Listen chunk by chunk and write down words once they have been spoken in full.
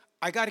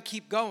I got to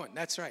keep going.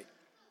 That's right.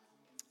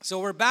 So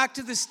we're back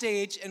to the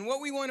stage, and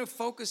what we want to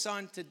focus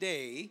on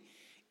today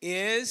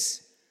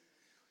is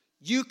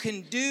you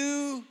can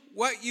do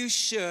what you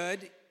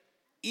should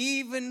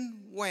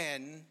even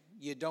when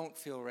you don't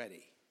feel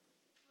ready.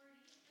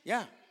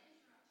 Yeah.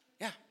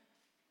 Yeah.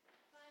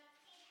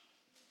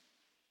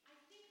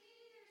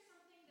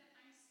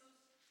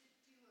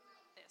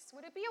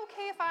 Would it be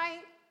okay if I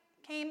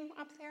came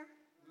up there?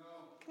 No.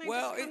 Can I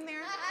just come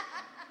there?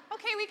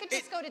 Okay, we could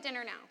just go to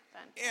dinner now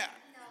then. Yeah.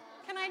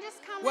 Can I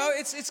just come? Well,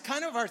 it's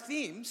kind of our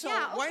theme, so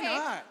yeah, okay. Why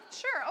not?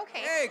 Sure, okay.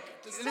 Hey,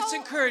 let's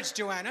encourage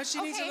Joanna.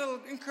 She needs a little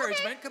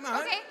encouragement. Okay. Come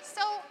on. Okay,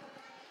 so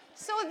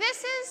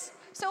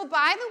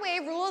by the way,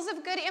 rules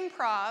of good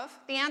improv,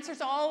 the answer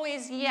is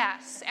always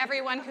yes,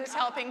 everyone who's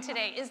helping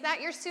today. Is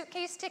that your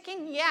suitcase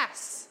ticking?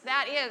 Yes,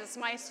 that is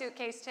my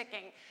suitcase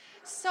ticking.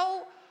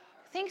 So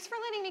thanks for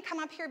letting me come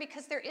up here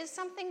because there is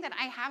something that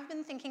I have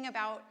been thinking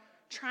about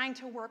trying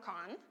to work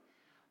on,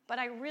 but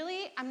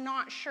I'm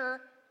not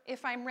sure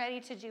if I'm ready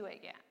to do it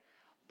yet.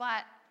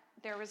 But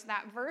there was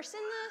that verse in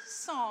the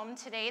Psalm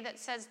today that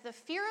says, the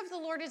fear of the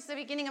Lord is the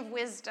beginning of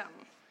wisdom.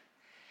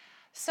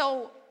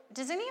 So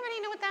does anybody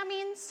know what that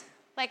means?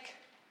 Like,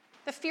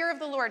 the fear of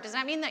the Lord, does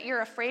that mean that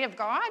you're afraid of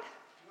God?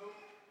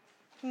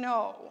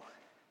 No.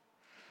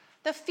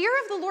 The fear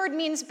of the Lord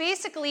means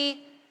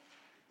basically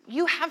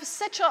you have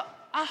such a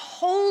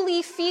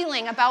holy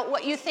feeling about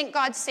what you think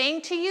God's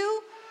saying to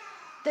you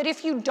that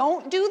if you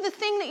don't do the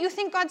thing that you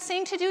think God's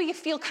saying to do, you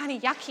feel kind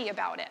of yucky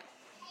about it.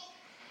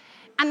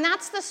 And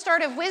that's the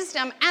start of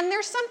wisdom. And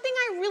there's something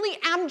I really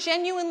am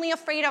genuinely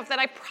afraid of that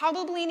I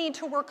probably need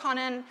to work on,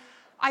 and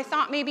I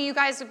thought maybe you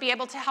guys would be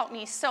able to help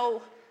me.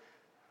 So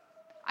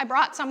I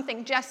brought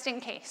something just in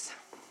case.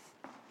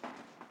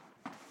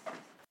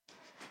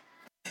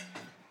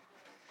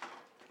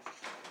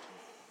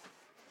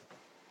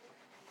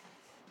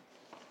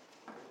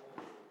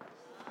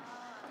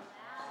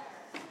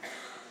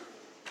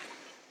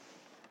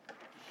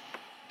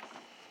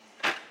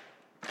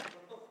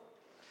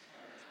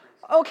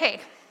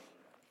 Okay,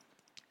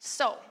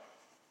 so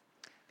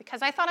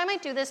because I thought I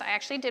might do this, I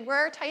actually did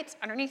wear tights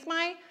underneath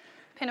my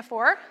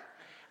pinafore,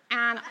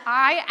 and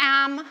I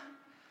am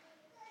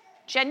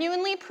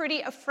genuinely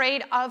pretty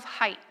afraid of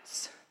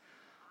heights.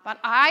 But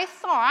I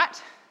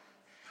thought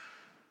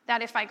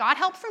that if I got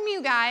help from you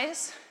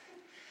guys,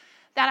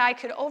 that I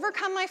could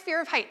overcome my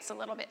fear of heights a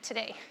little bit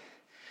today.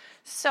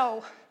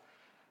 So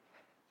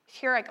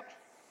here I go.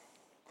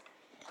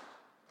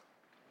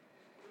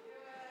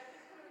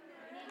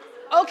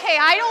 Okay,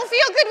 I don't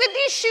feel good with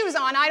these shoes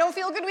on. I don't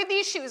feel good with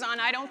these shoes on.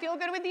 I don't feel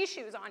good with these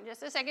shoes on.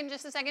 Just a second,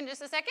 just a second,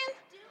 just a second.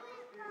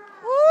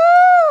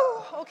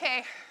 Woo!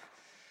 Okay.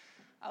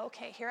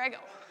 Okay, here I go.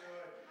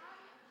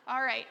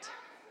 All right.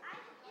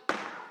 I can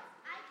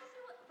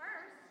do it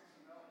first.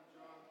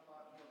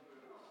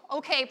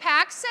 Okay,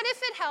 Pax said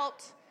if it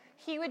helped,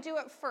 he would do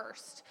it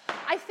first.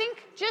 I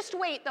think just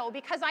wait, though,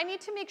 because I need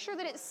to make sure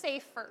that it's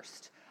safe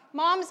first.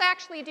 Moms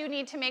actually do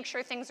need to make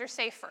sure things are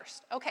safe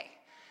first. Okay.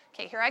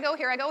 Okay, here I go,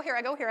 here I go, here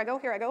I go, here I go,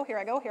 here I go, here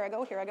I go, here I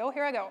go, here I go,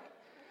 here I go.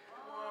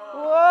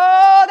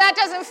 Whoa, that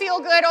doesn't feel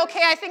good.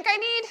 Okay, I think I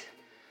need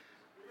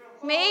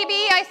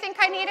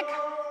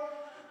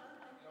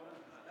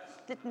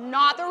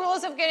not the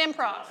rules of good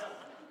improv,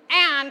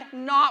 and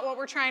not what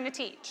we're trying to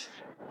teach.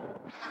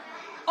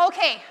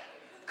 Okay,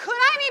 could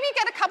I maybe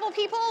get a couple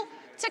people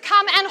to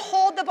come and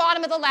hold the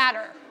bottom of the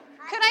ladder?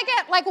 Could I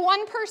get like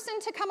one person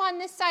to come on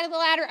this side of the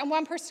ladder and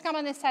one person to come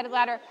on this side of the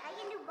ladder?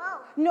 I can do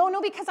both.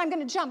 No, because I'm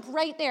going to jump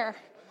right there.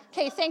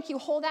 Okay, thank you.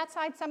 Hold that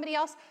side. Somebody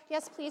else.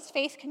 Yes, please.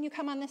 Faith, can you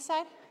come on this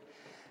side?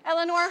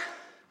 Eleanor,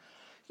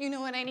 you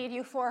know what I need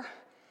you for.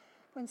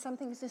 When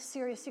something's this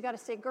serious, you got to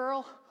say,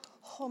 girl,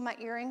 hold my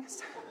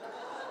earrings.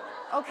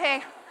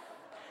 Okay.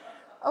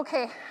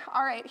 Okay,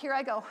 all right, here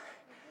I go.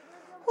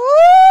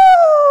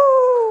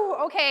 Woo!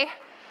 Okay.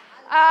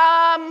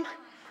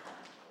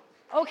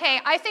 Okay,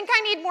 I think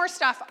I need more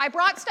stuff. I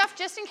brought stuff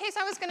just in case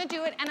I was going to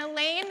do it, and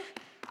Elaine,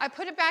 I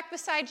put it back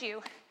beside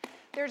you.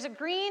 There's a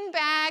green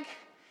bag.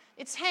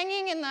 It's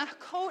hanging in the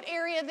coat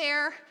area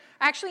there.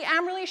 I actually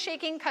am really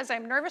shaking because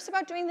I'm nervous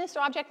about doing this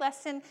object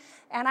lesson,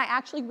 and I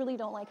actually really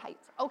don't like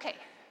heights. Okay.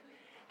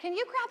 Can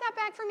you grab that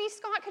bag for me,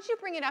 Scott? Could you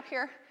bring it up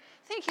here?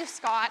 Thank you,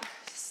 Scott.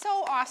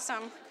 So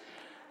awesome.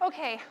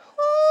 Okay.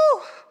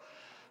 Woo!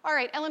 All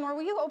right, Eleanor,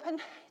 will you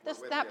open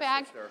that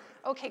bag?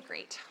 Okay,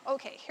 great.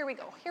 Okay, here we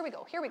go. Here we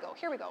go. Here we go.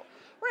 Here we go.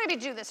 We're ready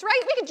to do this,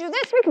 right? We can do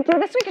this. We can do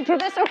this. We can do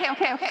this.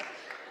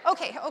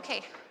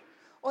 Okay.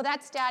 Oh,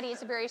 that's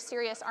Daddy's very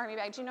serious army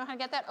bag. Do you know how to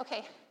get that?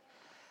 Okay.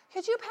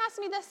 Could you pass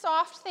me the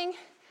soft thing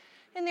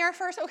in there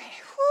first? Okay.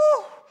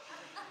 Woo.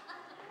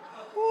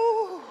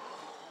 Woo.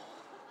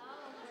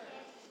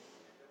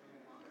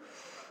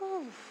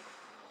 Whew.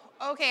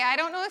 Okay, I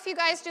don't know if you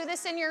guys do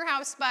this in your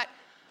house, but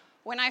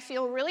when I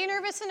feel really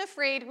nervous and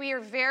afraid, we are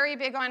very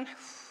big on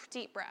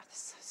deep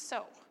breaths.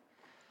 So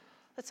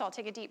let's all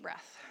take a deep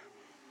breath.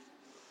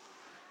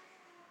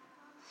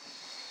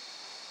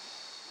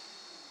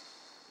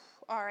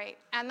 All right,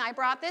 and I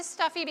brought this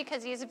Stuffy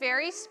because he's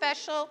very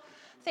special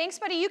Thanks,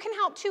 buddy. You can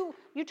help too.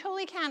 You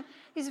totally can.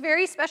 These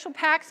very special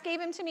packs gave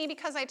him to me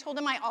because I told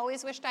him I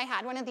always wished I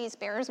had one of these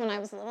bears when I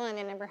was little, and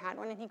I never had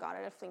one, and he got it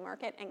at a flea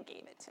market and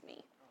gave it to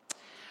me.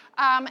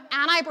 And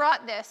I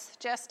brought this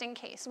just in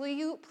case. Will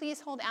you please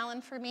hold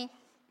Alan for me?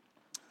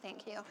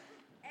 Thank you.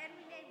 And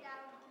we named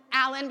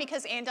Alan,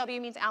 because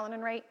A&W means Alan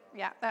and Wright.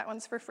 Yeah, that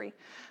one's for free.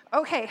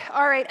 Okay,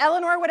 all right.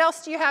 Eleanor, what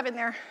else do you have in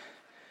there?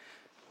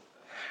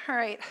 All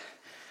right.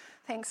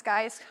 Thanks,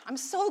 guys. I'm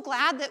so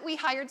glad that we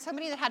hired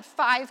somebody that had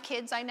 5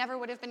 kids. I never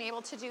would have been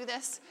able to do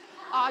this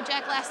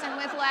object lesson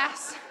with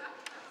less.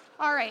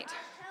 All right.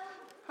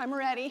 I'm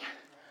ready.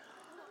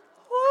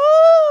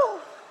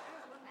 Woo!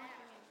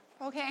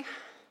 Okay.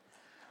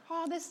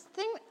 Oh, this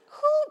thing.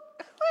 Who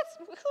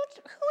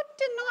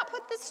did not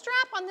put this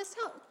strap on this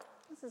helmet?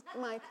 This is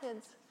my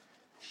kids.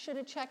 Should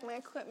have checked my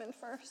equipment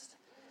first.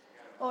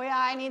 Oh, yeah,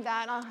 I need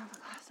that. I'll have a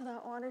glass of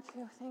that water,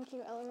 too. Thank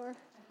you, Eleanor.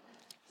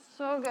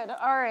 So good.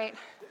 All right.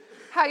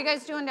 How you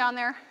guys doing down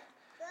there?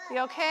 You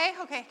okay?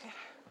 Okay, good.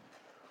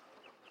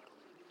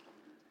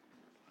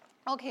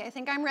 Okay, I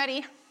think I'm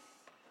ready.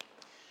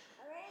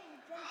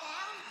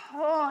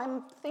 Oh,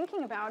 I'm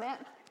thinking about it.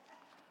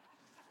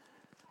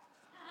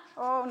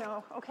 Oh,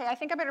 no. Okay, I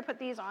think I better put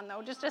these on,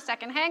 though. Just a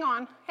second. Hang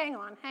on.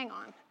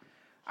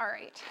 All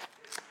right.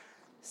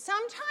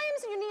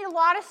 Sometimes you need a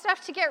lot of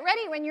stuff to get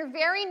ready when you're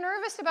very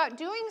nervous about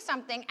doing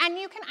something, and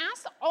you can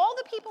ask all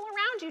the people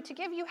around you to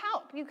give you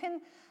help. You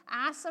can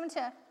ask them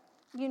to,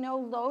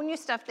 loan you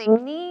stuff they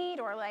need,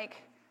 or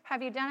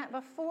have you done it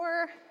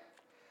before?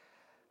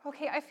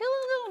 Okay, I feel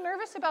a little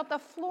nervous about the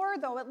floor,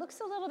 though. It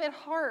looks a little bit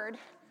hard.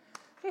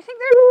 Do you think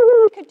there's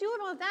anything we could do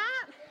about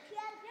that?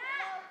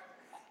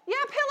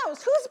 Yeah,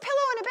 pillows. Who's a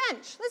pillow and a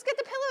bench? Let's get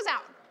the pillows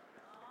out.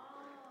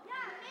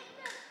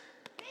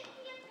 make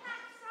the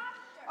impact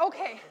softer.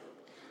 Okay.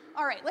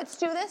 All right, let's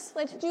do this.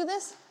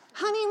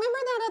 Honey, remember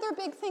that other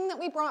big thing that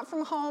we brought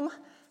from home?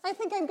 I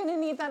think I'm going to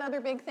need that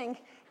other big thing.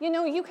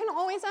 You can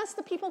always ask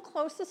the people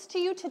closest to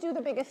you to do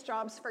the biggest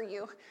jobs for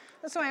you.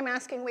 That's why I'm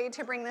asking Wade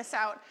to bring this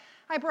out.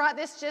 I brought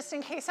this just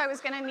in case I was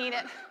going to need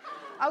it.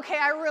 Okay,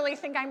 I really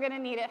think I'm going to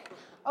need it.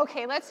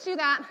 Okay, let's do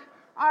that.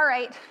 All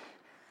right.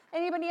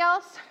 Anybody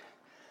else?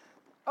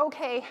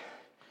 Okay.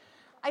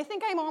 I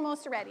think I'm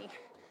almost ready.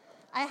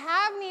 I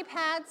have knee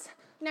pads.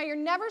 Now, you're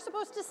never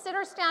supposed to sit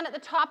or stand at the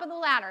top of the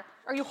ladder.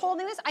 Are you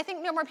holding this? I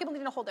think no more people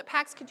need to hold it.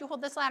 Pax, could you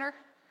hold this ladder?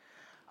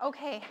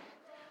 Okay.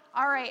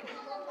 All right.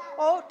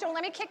 Oh, don't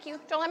let me kick you.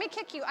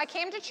 I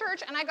came to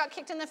church and I got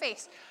kicked in the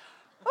face.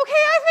 Okay,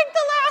 I think the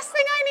last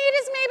thing I need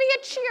is maybe a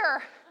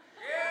cheer.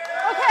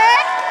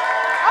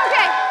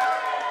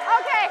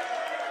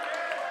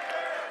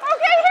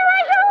 Okay, here I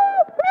go.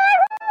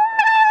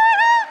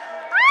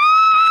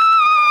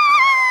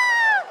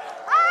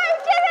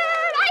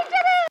 I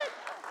did it.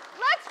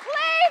 Let's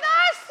play the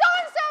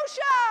So-and-So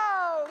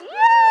show. Yay!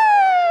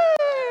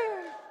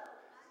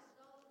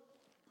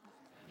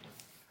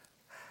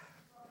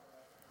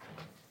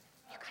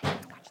 You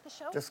guys watch the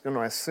show? Just going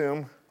to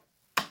assume.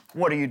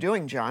 What are you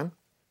doing, John?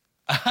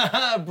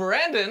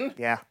 Brandon?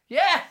 Yeah.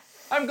 Yeah,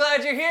 I'm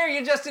glad you're here.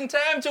 You're just in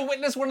time to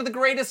witness one of the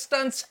greatest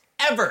stunts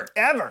ever.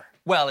 Ever.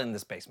 Well, in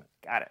this basement.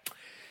 Got it.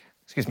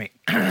 Excuse me.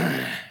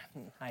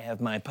 I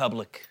have my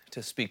public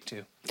to speak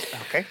to.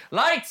 Okay.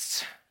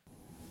 Lights!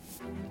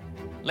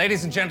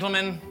 Ladies and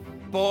gentlemen,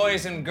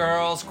 boys and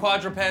girls,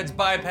 quadrupeds,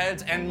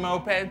 bipeds, and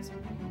mopeds,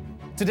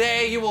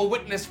 today you will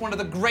witness one of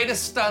the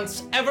greatest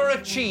stunts ever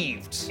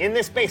achieved. In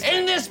this basement.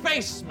 In this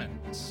basement!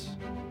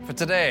 For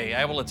today,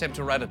 I will attempt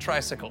to ride a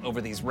tricycle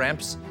over these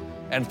ramps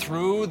and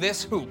through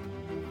this hoop,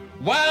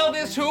 while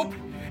this hoop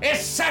is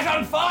set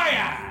on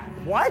fire!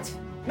 What?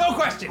 No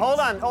questions! Hold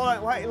on.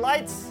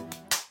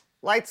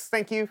 Lights,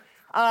 thank you.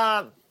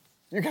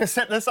 You're gonna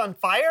set this on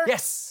fire?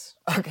 Yes.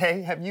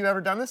 Okay, have you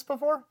ever done this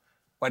before?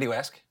 Why do you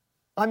ask?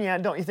 Yeah,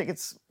 don't you think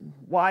it's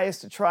wise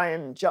to try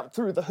and jump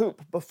through the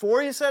hoop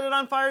before you set it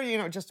on fire,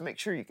 just to make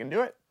sure you can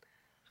do it?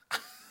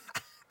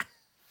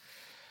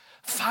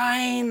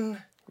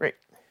 Fine. Great.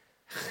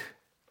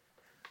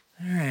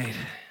 All right.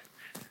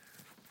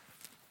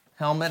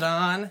 Helmet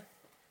on.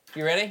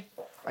 You ready?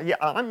 Yeah,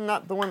 I'm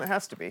not the one that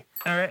has to be.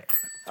 All right.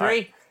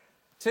 3,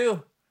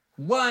 2,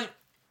 1.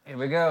 Here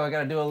we go. I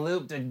gotta do a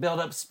loop to build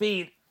up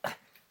speed.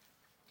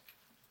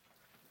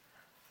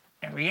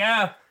 Here we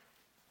go.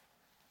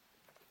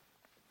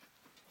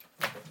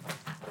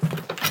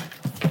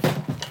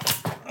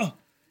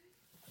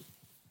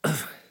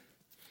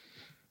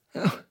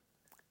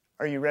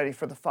 Are you ready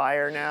for the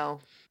fire now?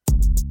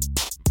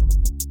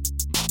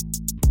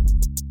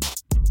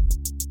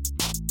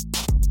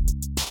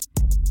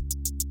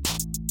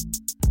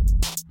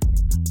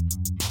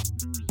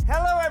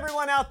 Hello,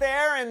 everyone out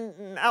there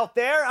and out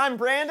there. I'm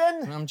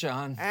Brandon. I'm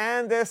John.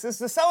 And this is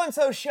the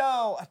So-and-So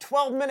Show, a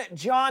 12-minute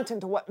jaunt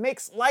into what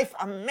makes life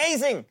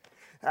amazing.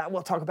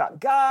 We'll talk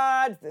about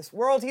God, this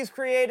world He's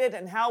created,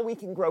 and how we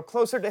can grow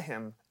closer to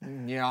Him.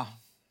 Yeah.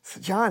 So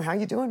John, how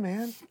you doing,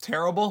 man?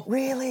 Terrible.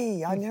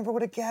 Really? I never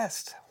would have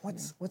guessed.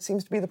 What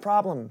seems to be the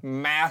problem?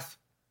 Math.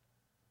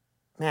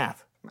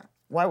 Math.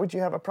 Why would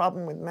you have a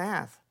problem with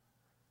math?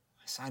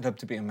 signed up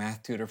to be a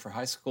math tutor for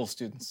high school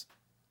students.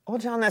 Oh,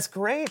 John, that's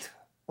great.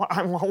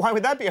 Why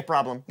would that be a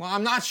problem? Well,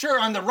 I'm not sure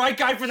I'm the right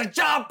guy for the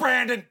job,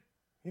 Brandon.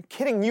 You're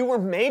kidding. You were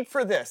made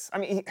for this. I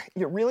mean,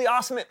 you're really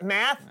awesome at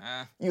math.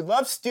 You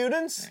love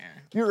students.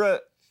 You're a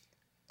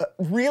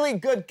really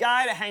good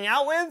guy to hang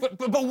out with.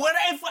 But what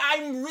if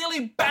I'm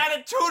really bad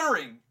at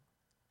tutoring?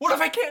 What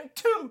if I can't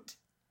toot?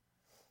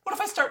 What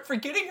if I start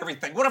forgetting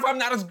everything? What if I'm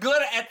not as good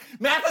at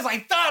math as I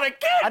thought? I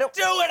can't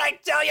do it, I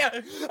tell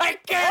you! I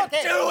can't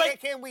do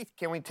it!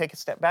 Can we take a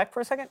step back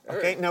for a second?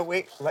 Okay, no,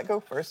 wait. Let go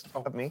first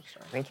of me.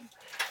 Thank you.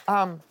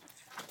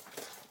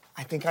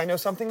 I think I know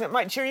something that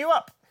might cheer you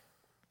up.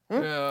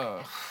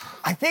 Yeah.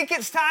 I think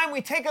it's time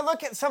we take a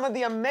look at some of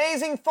the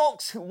amazing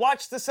folks who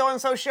watch the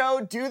So-and-So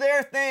Show do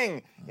their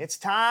thing. It's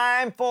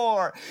time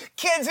for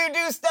Kids Who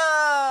Do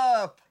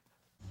Stuff!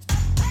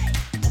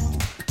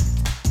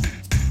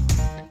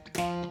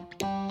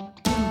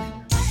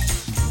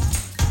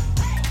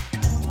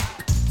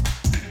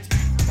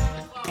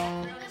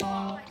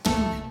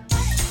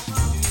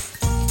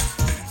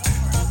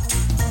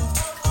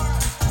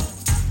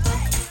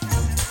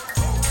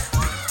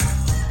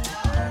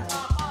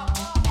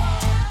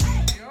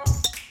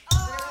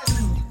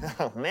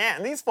 Oh,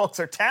 man, these folks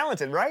are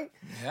talented, right?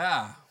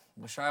 Yeah,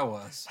 wish I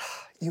was.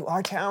 You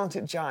are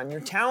talented, John.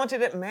 You're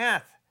talented at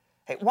math.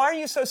 Hey, why are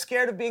you so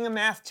scared of being a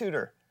math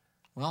tutor?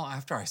 Well,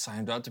 after I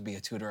signed up to be a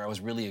tutor, I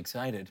was really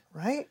excited.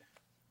 Right?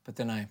 But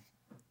then I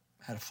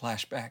had a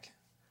flashback.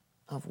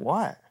 Of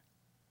what?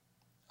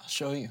 I'll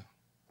show you.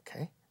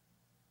 Okay.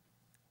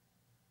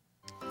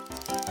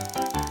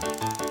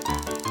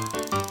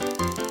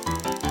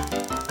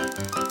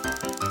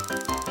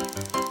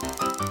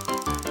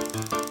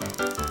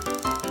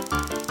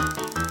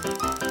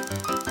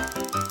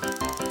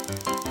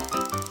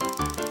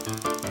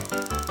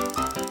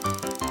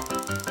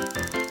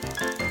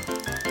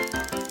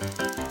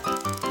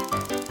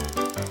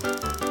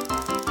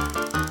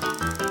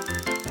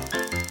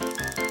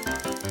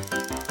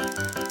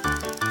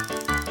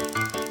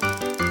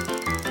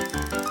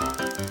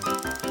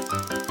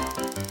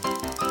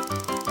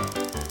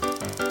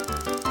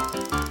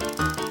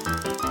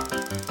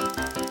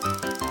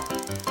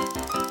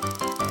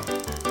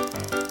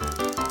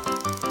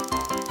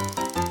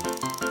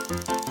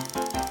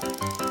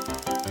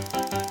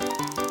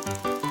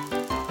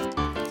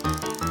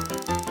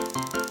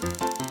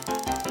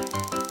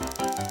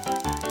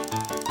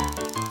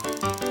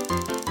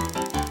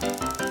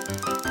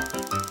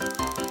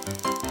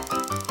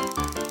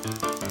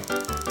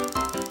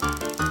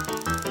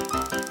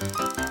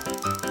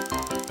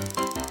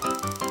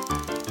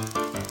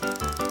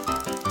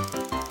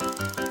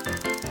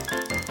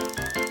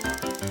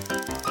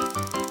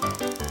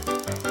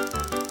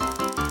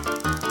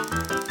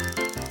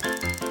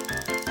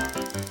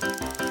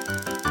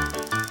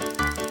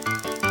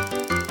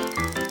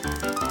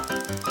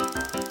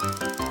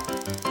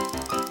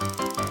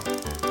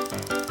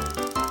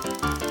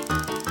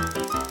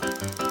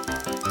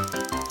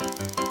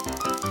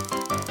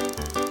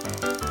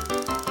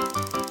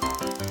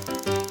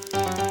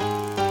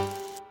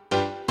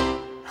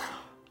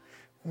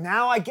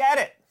 Now I get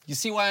it. You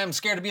see why I'm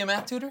scared to be a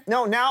math tutor?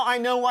 No, now I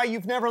know why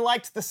you've never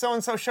liked the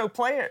So-and-So Show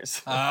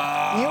players. You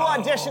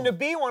auditioned to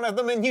be one of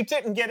them and you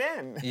didn't get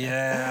in.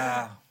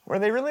 Yeah. Were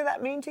they really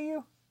that mean to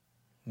you?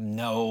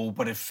 No,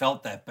 but it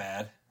felt that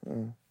bad.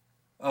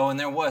 Oh, and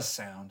there was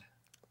sound.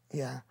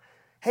 Yeah.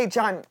 Hey,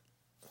 John,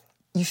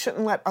 you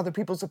shouldn't let other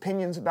people's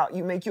opinions about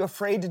you make you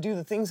afraid to do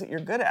the things that you're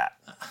good at.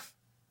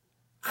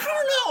 I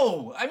don't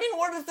know. I mean,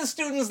 what if the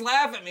students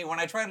laugh at me when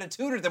I try to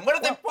tutor them? What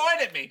if they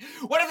point at me?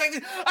 What if they...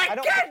 I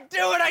can't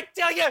do it, I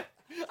tell you!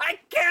 I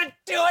can't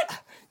do it!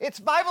 It's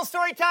Bible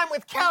story time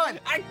with Kellen.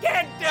 I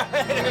can't do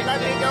it!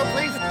 Let me go,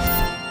 please.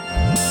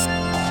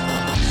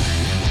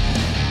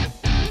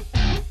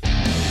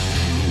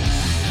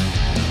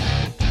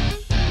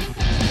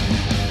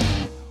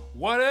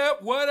 What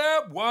up, what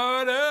up,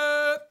 what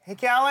up? Hey,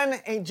 Kellen.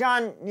 Hey,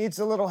 John needs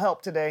a little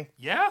help today.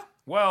 Yeah?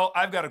 Well,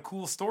 I've got a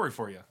cool story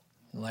for you.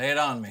 Lay it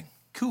on me.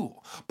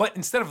 Cool. But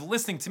instead of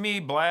listening to me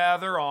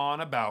blather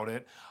on about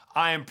it,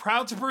 I am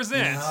proud to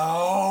present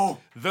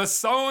the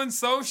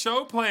So-and-So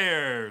Show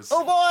players.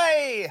 Oh,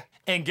 boy!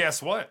 And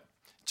guess what?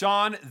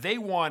 John, they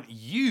want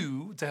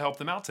you to help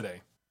them out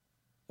today.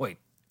 Wait,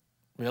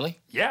 really?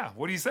 Yeah,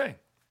 what do you say?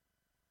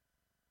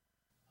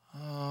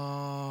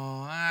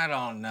 Oh, I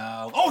don't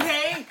know.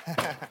 Okay!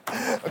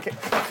 Okay.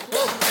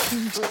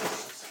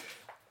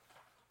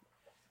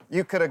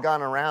 You could have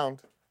gone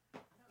around.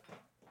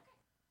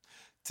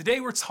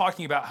 Today we're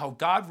talking about how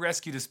God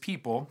rescued his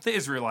people, the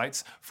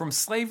Israelites, from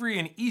slavery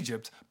in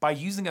Egypt by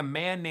using a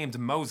man named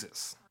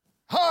Moses.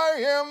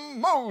 I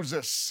am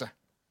Moses.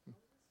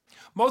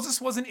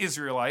 Moses was an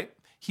Israelite.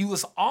 He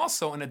was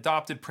also an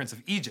adopted prince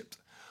of Egypt.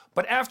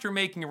 But after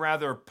making a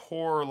rather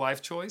poor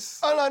life choice,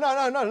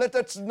 No.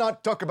 Let's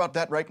not talk about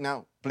that right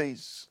now,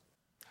 please.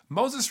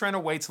 Moses ran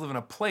away to live in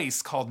a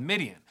place called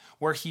Midian,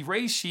 where he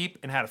raised sheep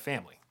and had a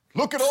family.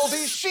 Look at all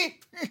these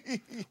sheep.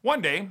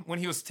 One day, when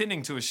he was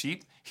tending to his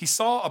sheep, he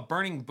saw a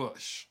burning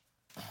bush.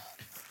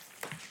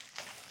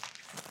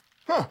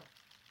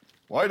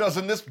 Why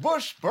doesn't this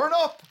bush burn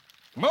up?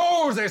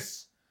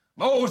 Moses!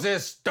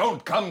 Moses,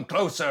 don't come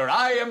closer.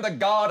 I am the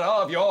God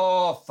of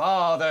your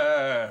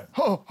father.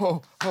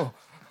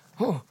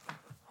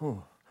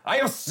 I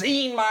have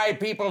seen my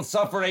people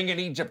suffering in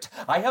Egypt.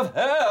 I have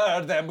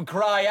heard them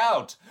cry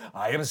out.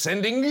 I am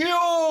sending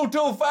you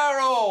to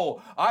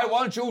Pharaoh. I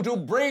want you to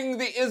bring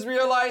the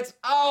Israelites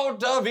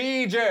out of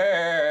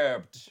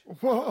Egypt.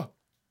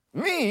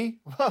 Me?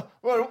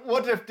 Well,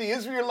 what if the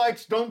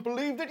Israelites don't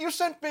believe that you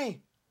sent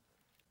me?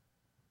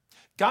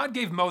 God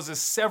gave Moses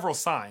several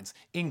signs,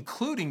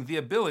 including the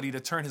ability to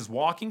turn his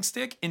walking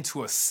stick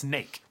into a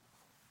snake.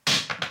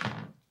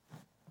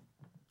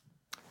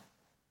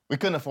 We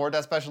couldn't afford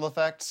that special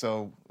effect,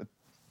 so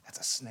that's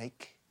a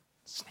snake.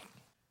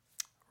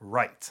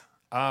 Right.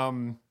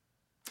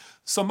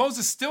 So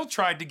Moses still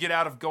tried to get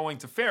out of going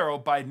to Pharaoh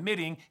by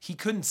admitting he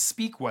couldn't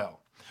speak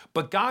well.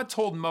 But God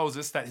told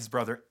Moses that his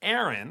brother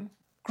Aaron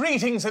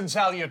Greetings and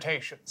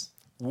salutations.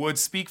 would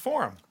speak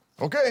for him.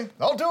 Okay,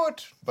 I'll do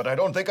it, but I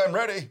don't think I'm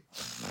ready.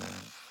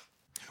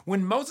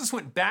 When Moses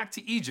went back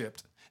to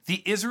Egypt,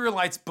 the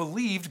Israelites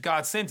believed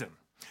God sent him.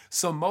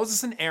 So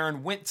Moses and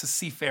Aaron went to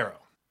see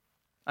Pharaoh.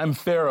 I'm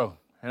Pharaoh,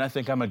 and I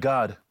think I'm a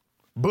god.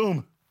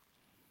 Boom.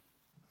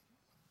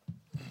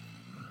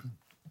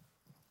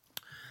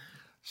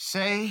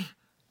 Say,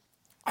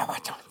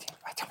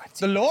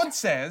 The Lord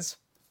says,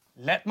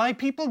 let my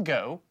people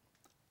go,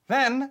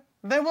 then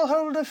they will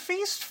hold a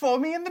feast for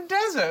me in the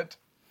desert.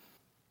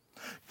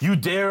 You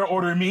dare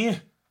order me?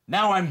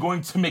 Now I'm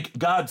going to make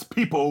God's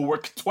people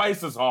work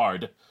twice as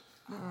hard.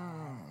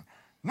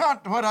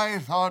 not what I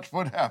thought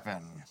would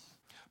happen.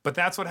 But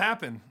that's what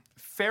happened.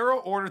 Pharaoh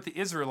ordered the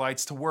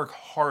Israelites to work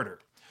harder.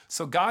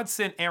 So God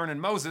sent Aaron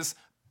and Moses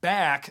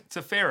back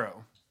to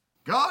Pharaoh.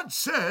 God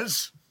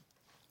says,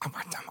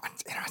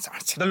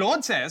 The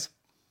Lord says,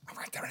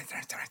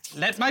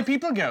 let my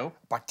people go,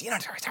 but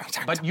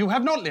you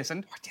have not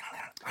listened.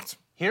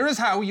 Here is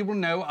how you will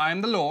know I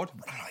am the Lord.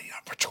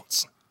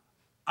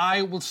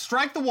 I will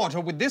strike the water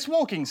with this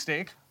walking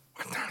stick,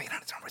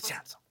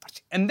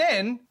 and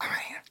then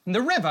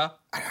the river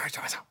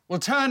will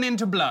turn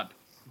into blood.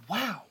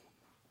 Wow.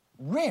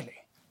 Really?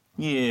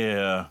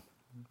 Yeah,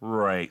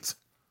 right.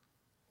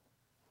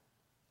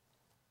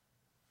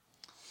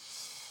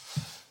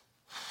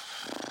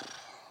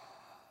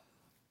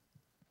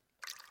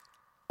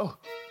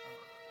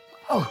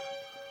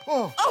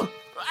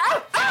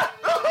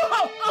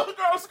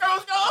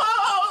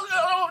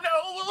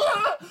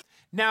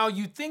 Now,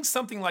 you'd think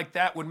something like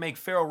that would make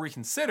Pharaoh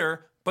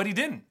reconsider, but he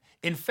didn't.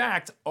 In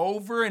fact,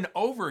 over and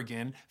over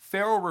again,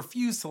 Pharaoh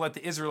refused to let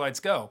the Israelites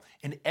go,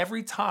 and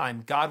every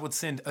time God would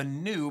send a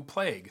new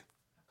plague.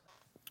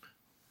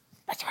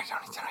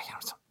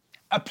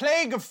 A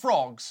plague of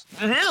frogs,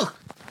 Ew!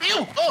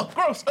 Oh,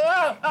 gross!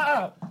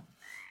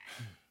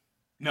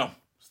 No,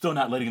 still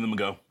not letting them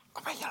go.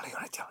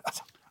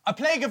 a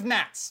plague of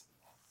gnats,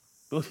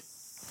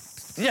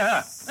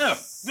 Yeah.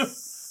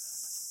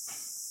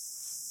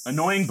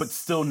 Annoying, but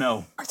still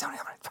no.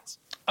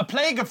 a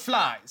plague of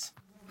flies.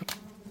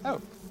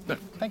 Oh,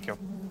 thank you.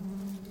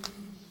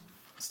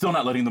 Still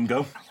not letting them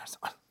go.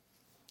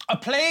 A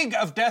plague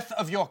of death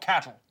of your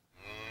cattle.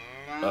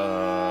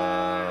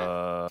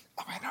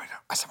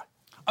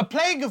 A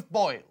plague of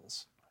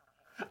boils.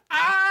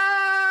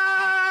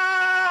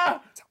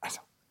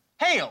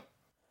 Hail.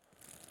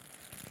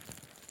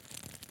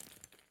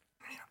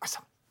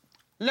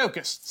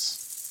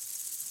 Locusts.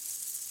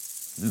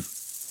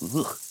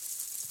 Ugh.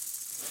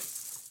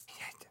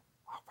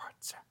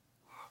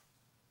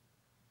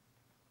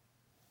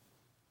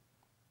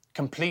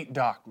 Complete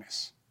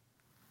darkness.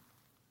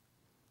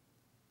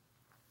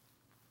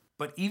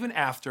 But even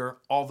after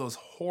all those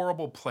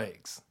horrible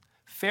plagues,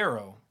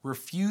 Pharaoh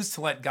refused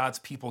to let God's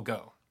people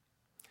go.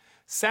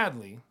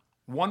 Sadly,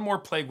 one more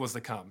plague was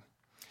to come.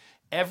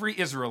 Every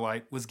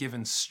Israelite was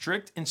given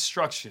strict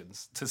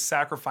instructions to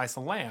sacrifice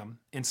a lamb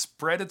and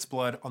spread its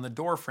blood on the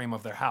doorframe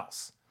of their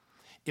house.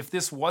 If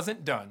this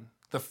wasn't done,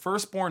 the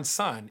firstborn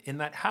son in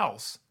that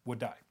house would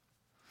die.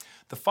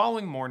 The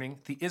following morning,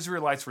 the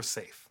Israelites were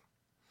safe.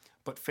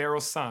 But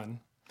Pharaoh's son,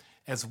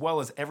 as well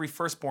as every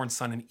firstborn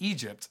son in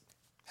Egypt,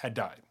 had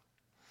died.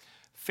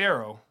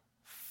 Pharaoh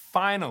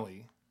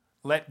finally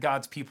let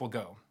God's people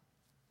go.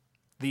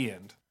 The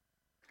end.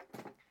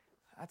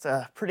 That's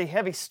a pretty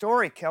heavy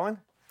story, Kellen.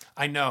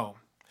 I know.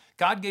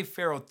 God gave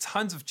Pharaoh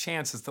tons of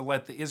chances to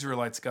let the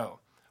Israelites go,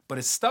 but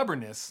his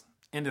stubbornness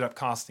ended up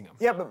costing him.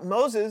 Yeah, but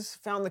Moses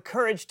found the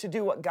courage to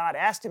do what God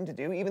asked him to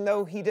do, even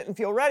though he didn't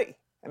feel ready.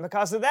 And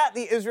because of that,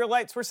 the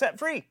Israelites were set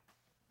free.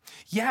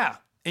 Yeah,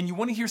 and you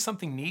want to hear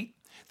something neat?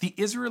 The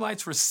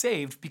Israelites were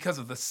saved because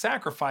of the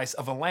sacrifice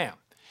of a lamb.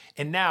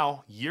 And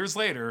now, years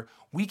later,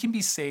 we can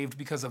be saved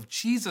because of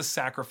Jesus'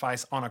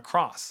 sacrifice on a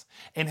cross.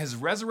 And his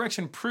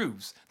resurrection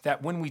proves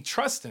that when we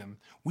trust him,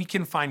 we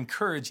can find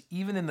courage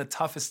even in the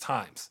toughest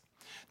times.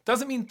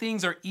 Doesn't mean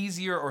things are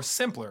easier or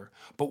simpler,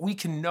 but we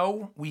can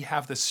know we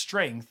have the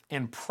strength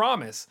and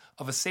promise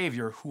of a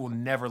Savior who will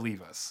never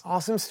leave us.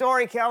 Awesome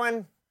story,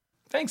 Kellen.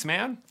 Thanks,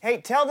 man.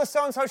 Hey, tell the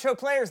So-and-So Show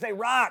players they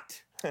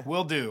rocked.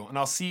 Will do, and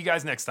I'll see you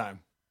guys next time.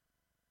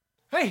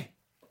 Hey,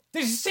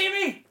 did you see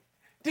me?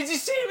 Did you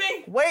see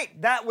me?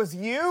 Wait, that was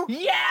you?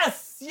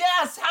 Yes,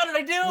 yes. How did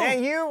I do?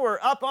 Man, you were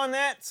up on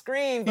that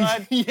screen,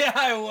 bud. Yeah,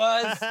 I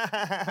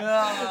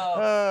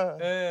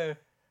was.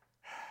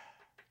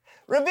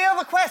 Reveal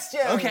the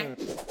question. Okay.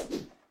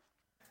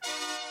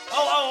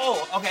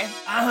 Okay.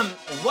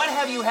 What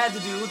have you had to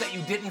do that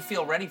you didn't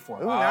feel ready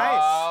for? Ooh, nice.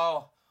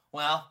 Oh,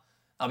 well,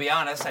 I'll be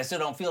honest. I still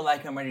don't feel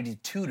like I'm ready to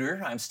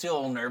tutor. I'm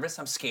still nervous.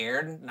 I'm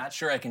scared. Not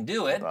sure I can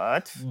do it.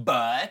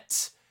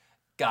 But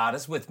God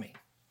is with me.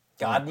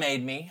 God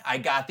made me. I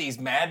got these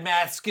mad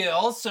math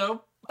skills,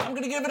 so I'm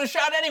gonna give it a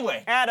shot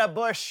anyway. Atta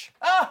bush.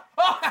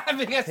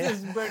 I guess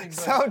this is burning bush.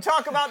 So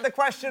talk about the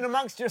question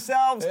amongst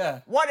yourselves.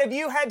 Yeah. What have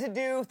you had to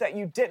do that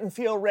you didn't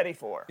feel ready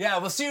for? Yeah,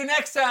 we'll see you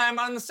next time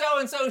on the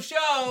So-and-So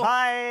Show.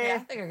 Bye. Yeah, I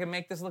think I can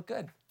make this look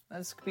good.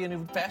 This could be a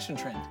new fashion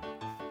trend.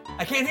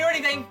 I can't hear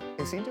anything.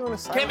 Is he doing a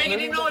silent Can't make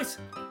any movie? noise.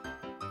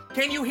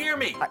 Can you hear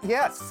me?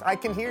 Yes, I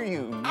can hear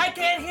you. I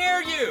can't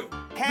hear you.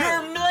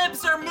 Your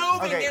lips are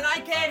moving Okay. and I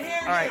can't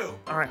hear you.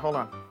 All right, hold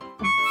on.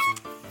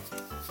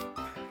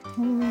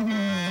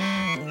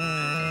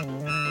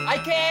 I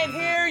can't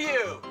hear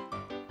you.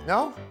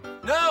 No?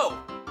 No.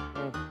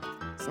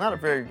 It's not a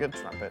very good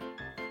trumpet.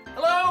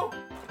 Hello?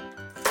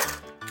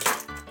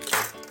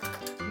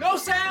 No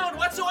sound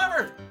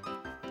whatsoever.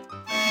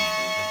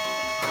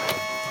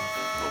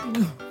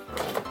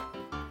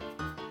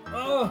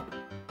 Oh,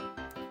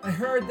 I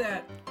heard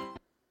that.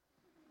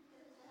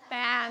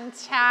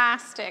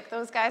 Fantastic.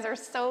 Those guys are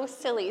so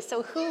silly.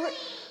 So who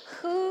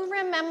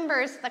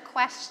remembers the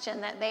question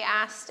that they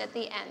asked at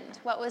the end?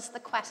 What was the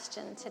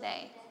question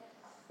today?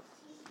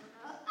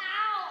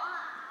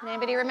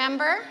 Anybody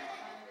remember?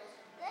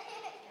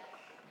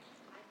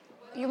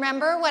 You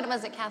remember? What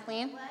was it,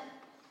 Kathleen?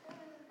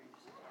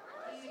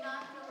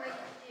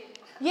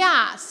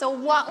 Yeah, so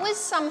what was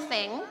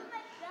something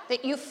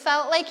that you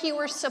felt like you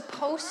were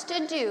supposed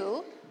to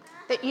do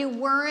that you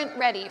weren't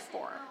ready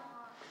for?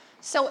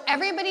 So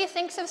everybody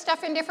thinks of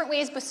stuff in different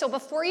ways, but so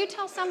before you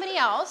tell somebody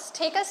else,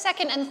 take a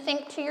second and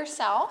think to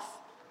yourself.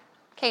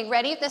 Okay,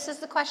 ready? This is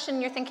the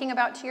question you're thinking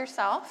about to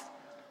yourself.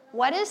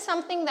 What is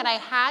something that I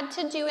had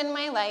to do in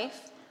my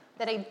life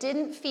that I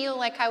didn't feel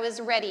like I was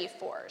ready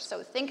for?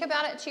 So think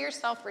about it to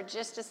yourself for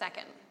just a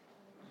second.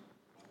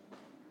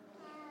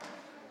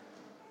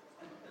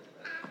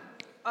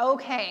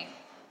 Okay.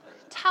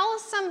 Tell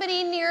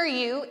somebody near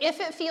you,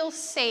 if it feels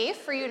safe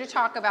for you to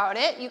talk about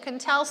it, you can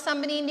tell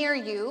somebody near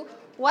you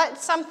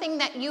what's something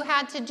that you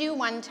had to do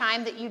one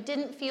time that you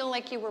didn't feel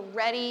like you were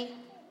ready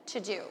to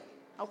do,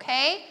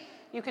 okay?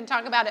 You can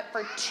talk about it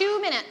for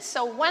 2 minutes,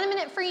 so 1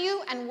 minute for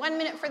you and 1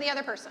 minute for the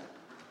other person.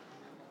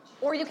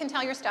 Or you can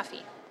tell your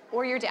stuffy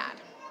or your dad.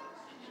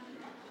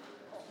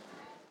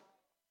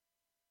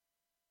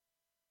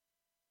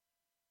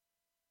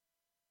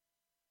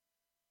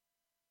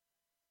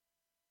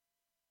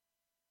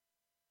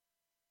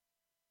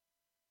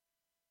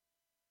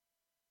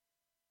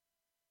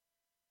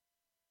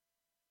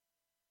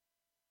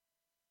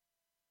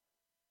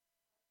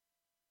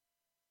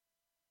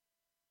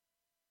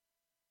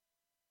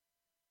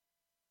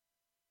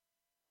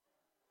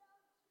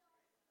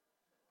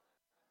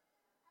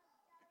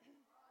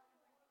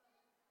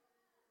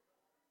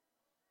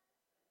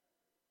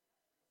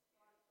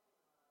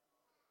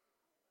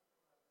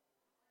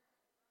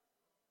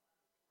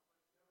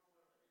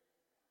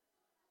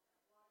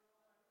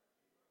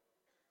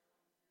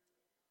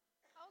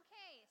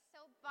 Okay, so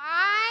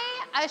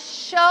by a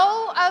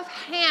show of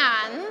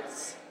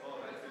hands,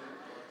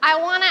 I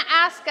want to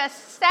ask a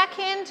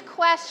second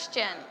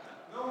question.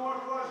 No more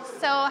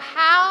questions. So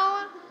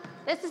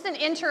this is an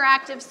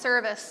interactive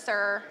service,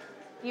 sir.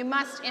 You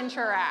must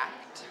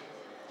interact.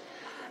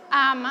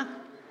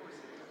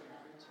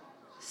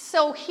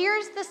 So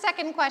here's the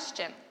second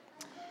question.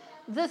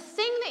 The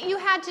thing that you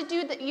had to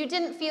do that you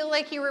didn't feel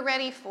like you were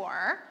ready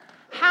for,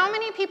 how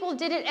many people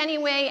did it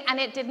anyway and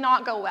it did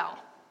not go well?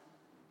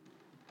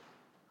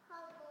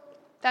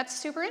 That's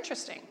super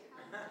interesting.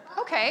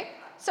 Okay,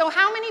 so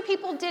how many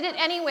people did it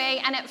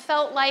anyway and it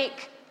felt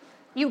like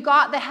you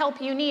got the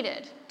help you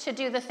needed to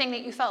do the thing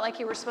that you felt like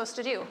you were supposed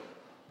to do?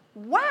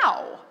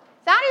 Wow,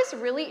 that is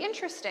really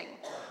interesting.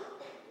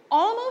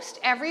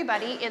 Almost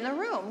everybody in the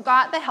room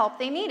got the help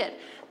they needed.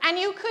 And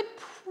you could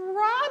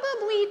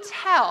probably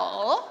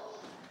tell,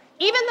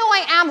 even though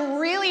I am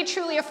really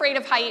truly afraid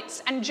of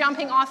heights and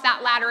jumping off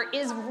that ladder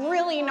is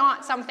really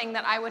not something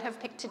that I would have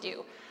picked to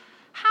do,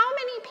 how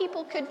many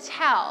people could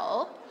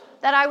tell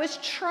that I was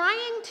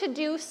trying to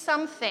do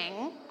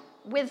something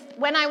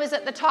when I was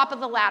at the top of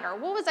the ladder?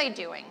 What was I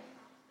doing?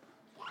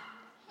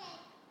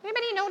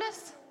 Anybody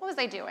notice? What was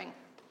I doing?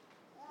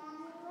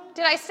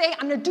 Did I say,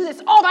 I'm going to do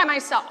this all by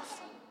myself?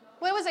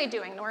 What was I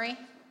doing, Nori?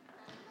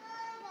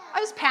 I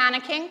was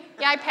panicking.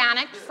 Yeah, I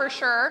panicked for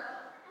sure.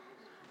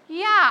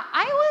 Yeah,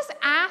 I was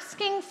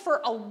asking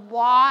for a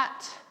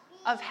lot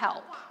of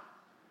help.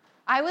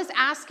 I was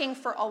asking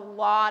for a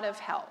lot of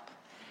help.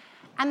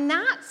 And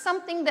that's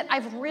something that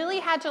I've really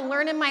had to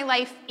learn in my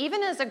life,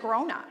 even as a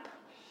grown-up.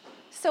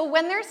 So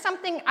when there's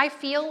something I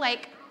feel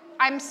like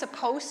I'm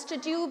supposed to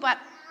do, but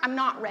I'm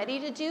not ready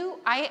to do,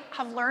 I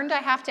have learned I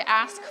have to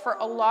ask for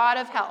a lot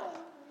of help.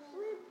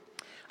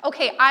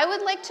 Okay, I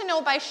would like to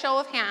know by show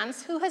of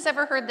hands, who has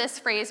ever heard this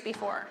phrase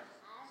before?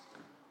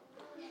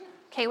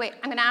 Okay, wait,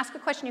 I'm gonna ask a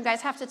question. You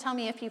guys have to tell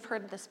me if you've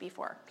heard this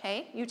before,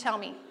 okay? You tell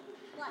me.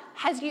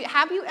 Have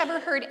you ever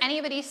heard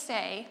anybody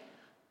say,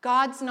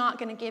 God's not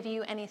gonna give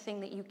you anything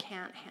that you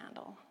can't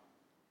handle?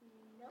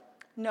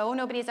 No,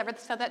 nobody's ever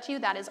said that to you?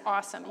 That is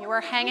awesome. You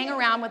are hanging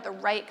around with the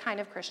right kind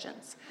of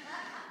Christians.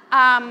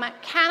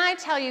 Can I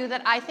tell you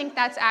that I think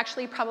that's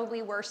actually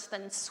probably worse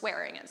than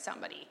swearing at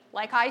somebody?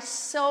 Like, I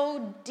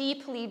so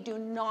deeply do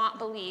not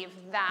believe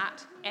that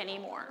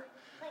anymore.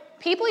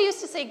 People used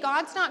to say,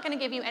 God's not going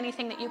to give you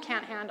anything that you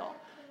can't handle.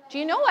 Do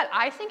you know what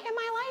I think in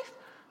my life?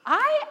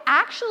 I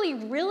actually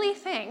really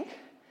think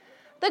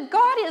that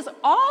God is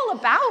all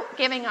about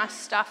giving us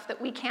stuff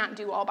that we can't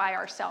do all by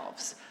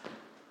ourselves.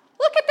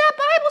 Look at that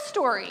Bible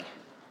story.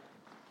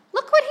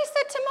 Look what he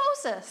said to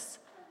Moses.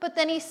 But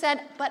then he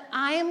said, but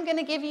I am going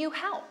to give you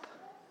help.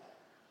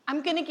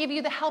 I'm going to give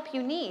you the help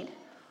you need.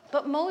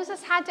 But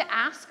Moses had to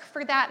ask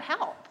for that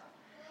help.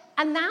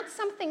 And that's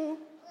something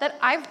that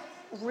I've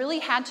really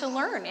had to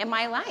learn in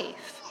my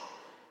life,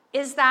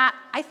 is that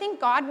I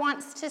think God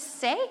wants to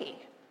say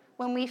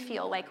when we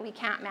feel like we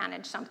can't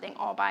manage something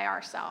all by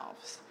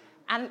ourselves,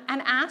 and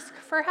ask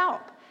for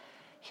help.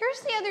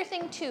 Here's the other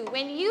thing too.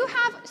 When you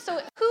have,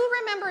 so who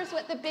remembers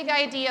what the big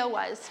idea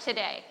was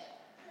today?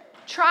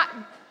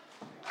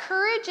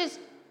 Courage is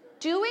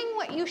doing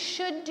what you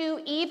should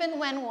do even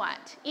when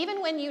what?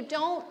 Even when you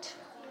don't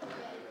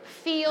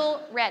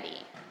feel ready.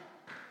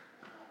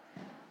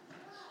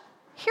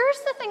 Here's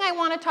the thing I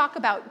want to talk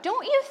about.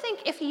 Don't you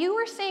think if you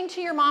were saying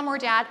to your mom or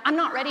dad, I'm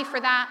not ready for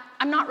that,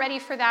 I'm not ready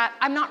for that,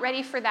 I'm not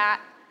ready for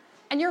that,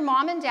 and your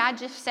mom and dad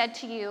just said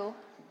to you,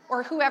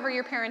 or whoever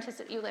your parent is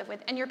that you live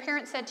with, and your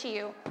parent said to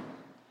you,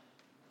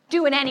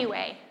 do it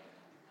anyway.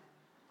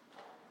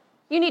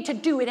 You need to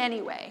do it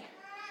anyway.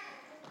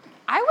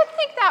 I would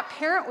think that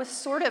parent was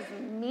sort of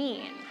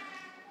mean.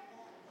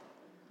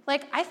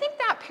 Like, I think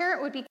that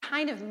parent would be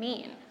kind of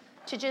mean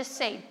to just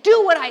say,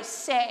 do what I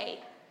say,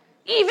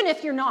 even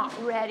if you're not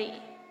ready.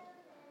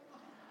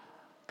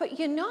 But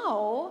you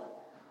know,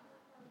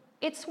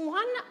 it's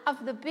one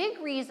of the big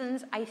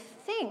reasons I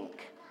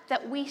think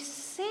that we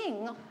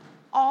sing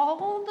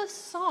all the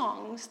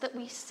songs that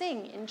we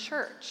sing in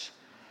church.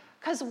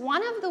 Because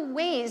one of the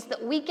ways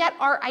that we get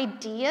our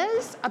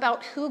ideas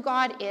about who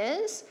God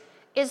is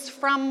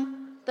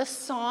from the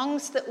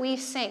songs that we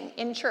sing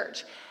in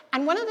church.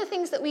 And one of the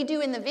things that we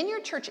do in the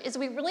Vineyard Church is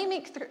we really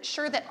make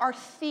sure that our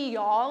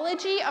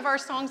theology of our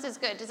songs is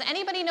good. Does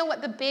anybody know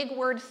what the big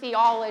word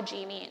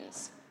theology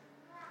means?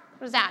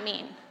 What does that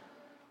mean?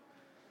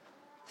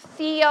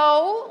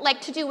 Theo,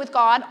 like to do with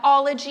God.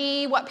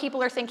 Ology, what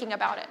people are thinking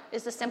about it,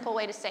 is the simple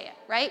way to say it,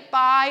 right?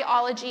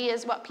 Biology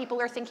is what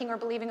people are thinking or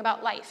believing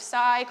about life.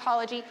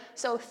 Psychology.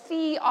 So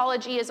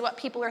theology is what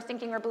people are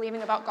thinking or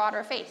believing about God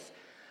or faith.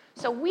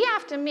 So we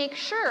have to make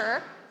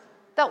sure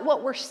that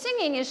what we're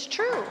singing is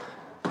true.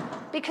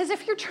 Because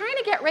if you're trying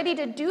to get ready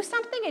to do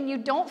something and you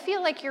don't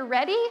feel like you're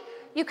ready,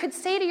 you could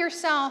say to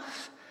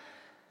yourself,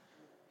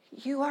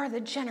 you are the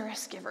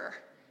generous giver.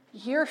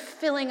 You're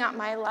filling up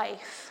my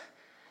life.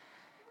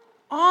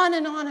 On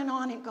and on and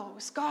on it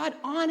goes. God,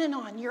 on and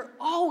on. You're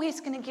always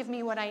going to give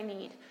me what I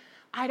need.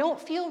 I don't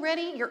feel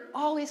ready. You're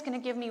always going to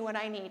give me what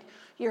I need.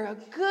 You're a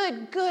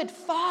good, good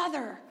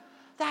Father.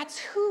 That's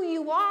who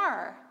you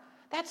are.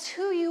 That's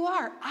who you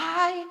are.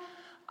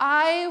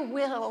 I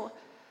will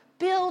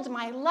build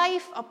my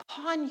life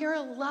upon your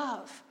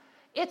love.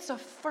 It's a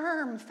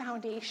firm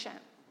foundation.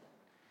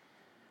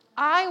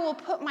 I will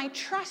put my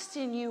trust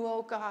in you,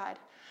 oh God.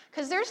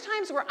 Because there's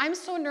times where I'm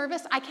so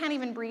nervous, I can't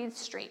even breathe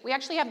straight. We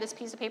actually have this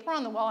piece of paper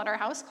on the wall at our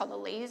house called the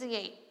Lazy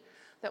 8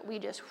 that we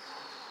just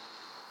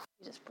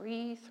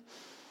breathe.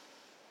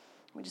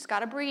 We just got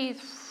to breathe.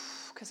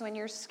 Because when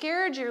you're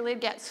scared, your lid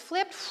gets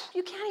flipped.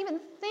 You can't even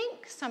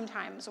think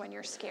sometimes when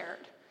you're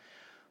scared.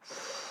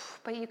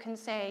 But you can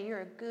say,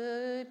 you're a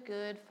good,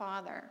 good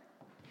Father.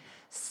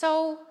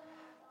 So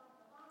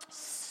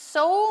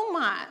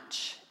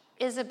much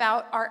is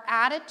about our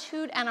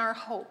attitude and our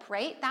hope,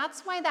 right?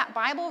 That's why that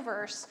Bible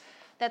verse,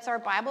 that's our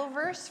Bible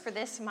verse for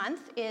this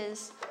month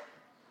is,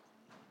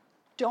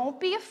 don't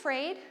be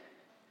afraid,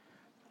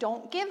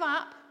 don't give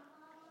up,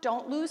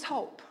 don't lose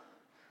hope.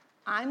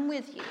 I'm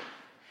with you.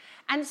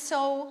 And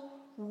so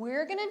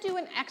we're going to do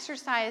an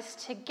exercise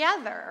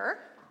together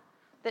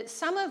that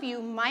some of you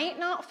might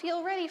not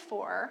feel ready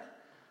for,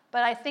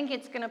 but I think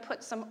it's going to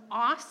put some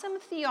awesome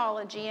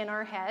theology in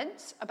our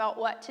heads about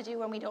what to do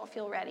when we don't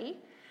feel ready.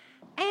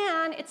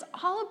 And it's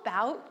all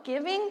about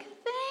giving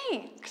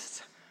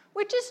thanks,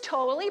 which is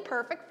totally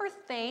perfect for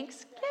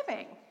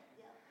Thanksgiving.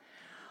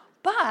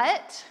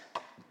 But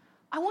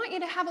I want you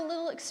to have a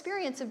little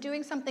experience of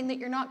doing something that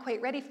you're not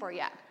quite ready for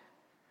yet.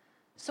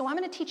 So I'm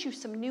going to teach you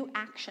some new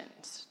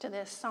actions to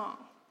this song,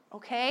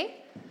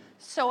 okay?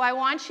 So I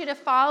want you to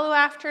follow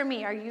after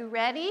me. Are you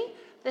ready?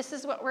 This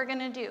is what we're going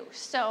to do.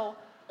 So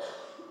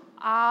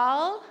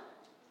I'll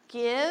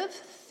give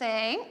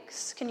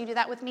thanks. Can you do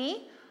that with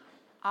me?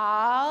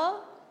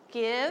 I'll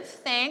give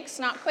thanks.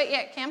 Not quite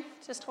yet, Kim.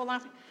 Just hold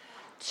on.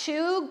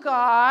 To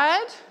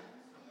God.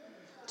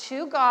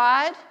 To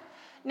God.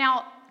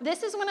 Now,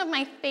 this is one of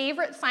my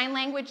favorite sign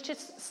language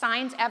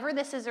signs ever.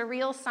 This is a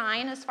real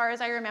sign as far as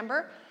I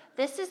remember.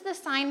 This is the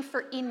sign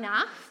for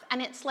enough,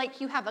 and it's like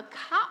you have a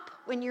cup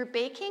when you're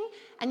baking,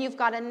 and you've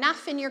got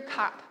enough in your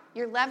cup.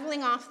 You're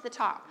leveling off the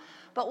top.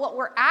 But what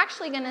we're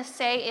actually going to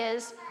say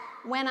is,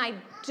 when I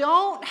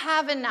don't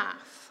have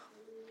enough.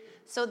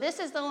 So this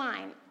is the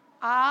line.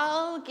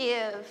 I'll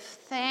give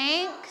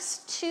thanks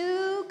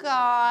to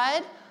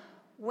God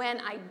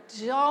when I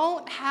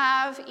don't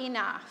have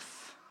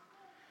enough.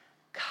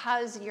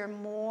 'Cause you're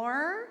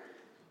more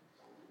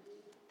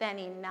than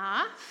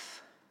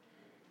enough,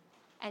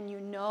 and you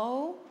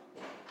know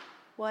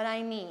what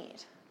I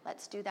need.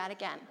 Let's do that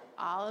again.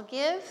 I'll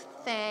give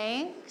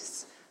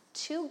thanks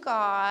to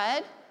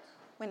God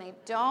when I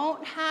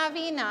don't have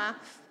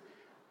enough,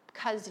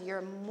 because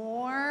you're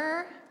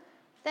more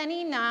than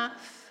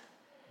enough,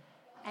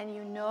 and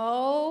you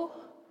know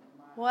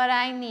what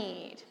I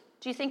need.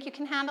 Do you think you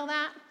can handle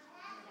that?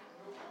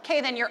 Okay,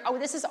 then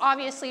this is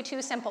obviously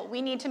too simple.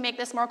 We need to make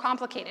this more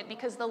complicated,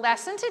 because the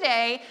lesson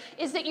today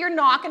is that you're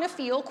not going to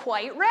feel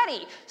quite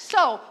ready.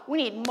 So we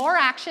need more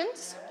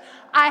actions.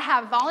 I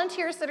have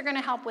volunteers that are going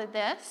to help with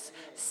this.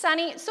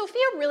 Sunny,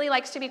 Sophia really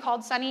likes to be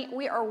called Sunny.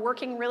 We are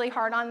working really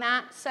hard on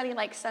that. Sunny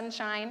likes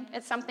sunshine.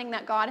 It's something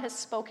that God has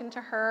spoken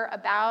to her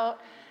about,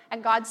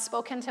 and God's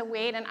spoken to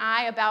Wade and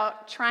I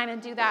about trying to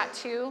do that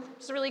too.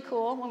 It's really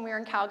cool. When we were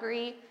in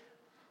Calgary,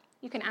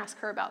 you can ask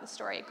her about the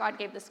story. God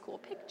gave this cool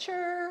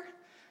picture,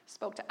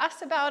 spoke to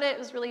us about it. It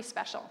was really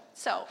special.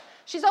 So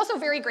she's also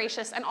very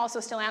gracious and also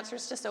still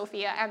answers to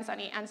Sophia and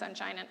Sunny and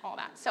Sunshine and all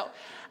that.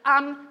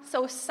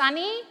 So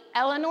Sunny,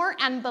 Eleanor,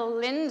 and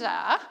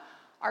Belinda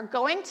are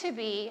going to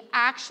be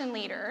action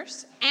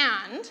leaders,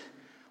 and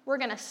we're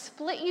going to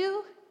split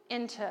you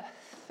into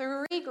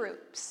 3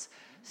 groups.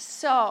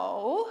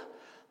 So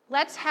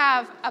let's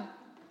have a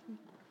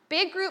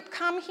big group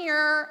come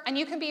here, and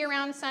you can be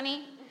around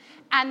Sunny.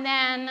 And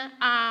then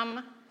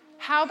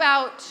how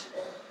about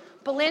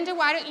Belinda,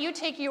 why don't you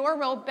take your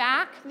row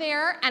back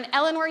there, and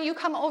Eleanor, you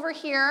come over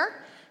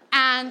here,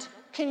 and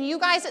can you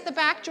guys at the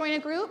back join a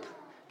group?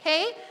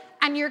 Okay?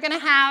 And you're going to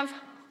have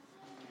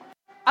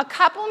a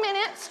couple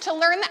minutes to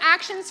learn the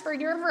actions for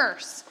your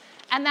verse.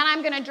 And then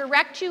I'm going to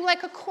direct you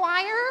like a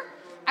choir,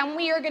 and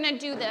we are going to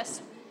do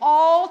this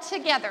all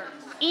together,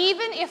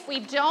 even if we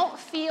don't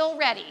feel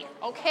ready,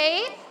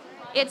 okay?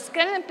 It's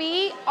going to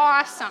be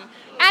awesome.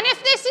 And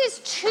if this is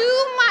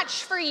too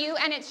much for you,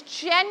 and it's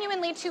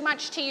genuinely too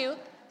much to you,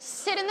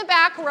 sit in the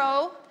back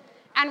row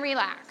and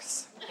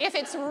relax. If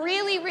it's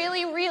really,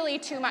 really, really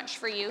too much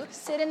for you,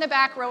 sit in the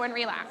back row and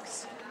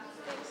relax.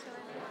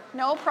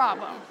 No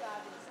problem.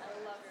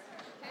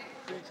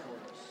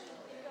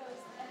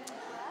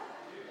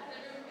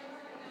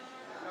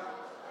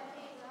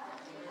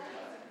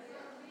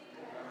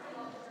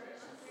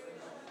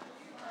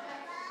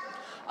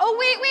 Oh,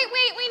 wait.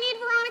 We need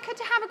Veronica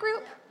to have a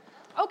group.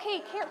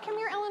 Okay, come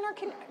here, Eleanor.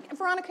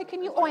 Veronica,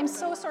 can you? Oh, I'm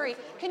so sorry.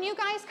 Can you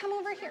guys come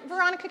over here?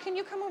 Veronica, can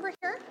you come over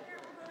here?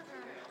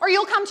 Or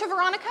you'll come to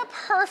Veronica?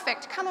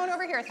 Perfect. Come on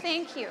over here.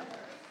 Thank you.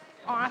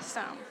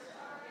 Awesome.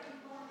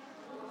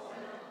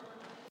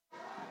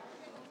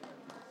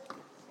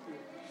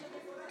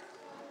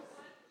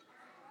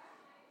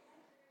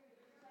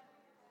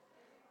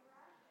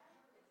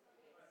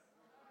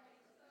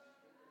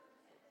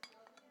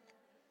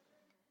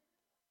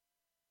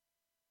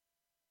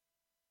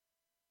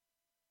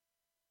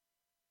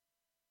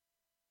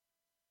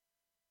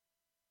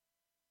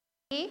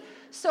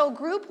 So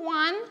group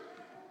 1,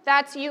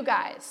 that's you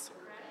guys.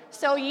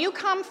 So you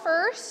come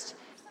first,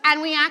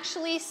 and we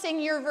actually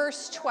sing your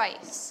verse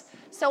twice.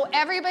 So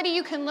everybody,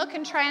 you can look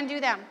and try and do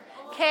them,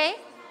 okay?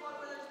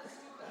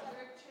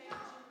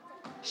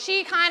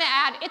 She kind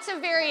of it's a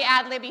very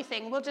ad-libby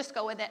thing. We'll just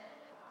go with it.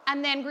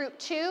 And then group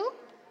 2,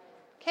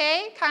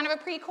 okay, kind of a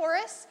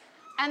pre-chorus.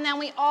 And then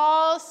we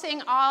all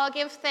sing, I'll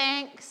give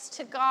thanks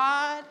to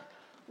God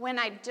when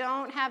I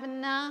don't have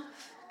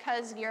enough,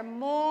 because you're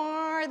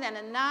more than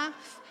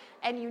enough,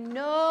 and you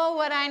know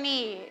what I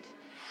need.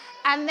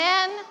 And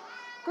then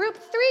group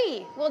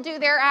 3 will do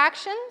their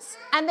actions,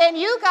 and then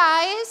you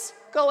guys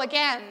go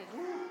again,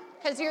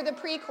 because you're the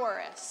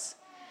pre-chorus.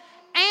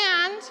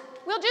 And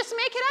we'll just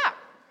make it up.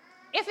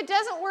 If it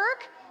doesn't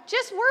work,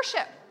 just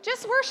worship.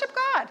 Just worship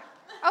God,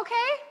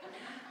 okay?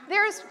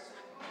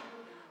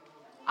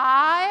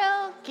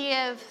 I'll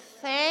give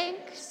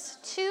thanks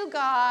to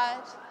God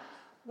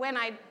when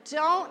I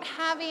don't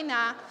have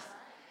enough,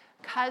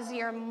 because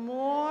you're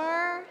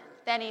more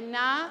than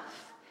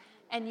enough,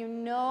 and you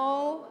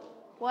know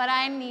what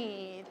I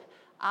need.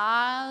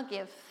 I'll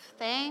give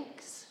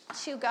thanks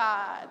to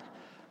God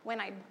when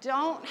I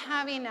don't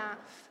have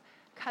enough,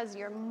 because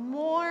you're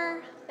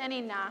more than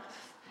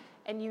enough,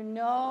 and you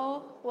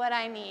know what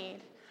I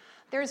need.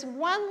 There's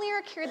one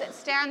lyric here that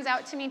stands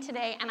out to me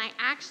today, and I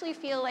actually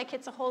feel like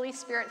it's a Holy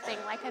Spirit thing,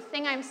 like a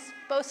thing I'm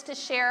supposed to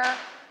share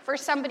for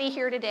somebody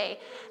here today.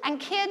 And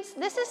kids,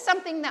 this is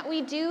something that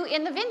we do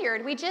in the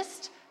Vineyard.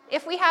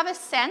 If we have a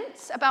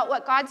sense about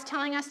what God's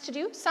telling us to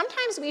do,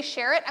 sometimes we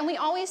share it, and we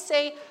always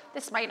say,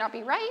 this might not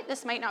be right,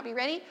 this might not be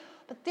ready.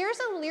 But there's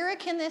a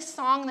lyric in this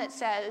song that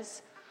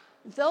says,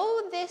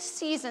 though this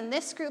season,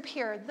 this group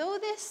here, though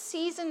this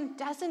season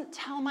doesn't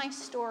tell my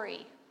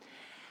story.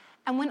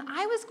 And when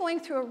I was going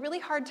through a really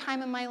hard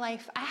time in my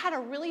life, I had a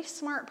really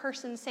smart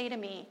person say to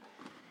me,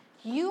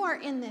 you are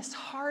in this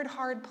hard,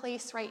 hard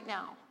place right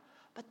now,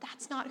 but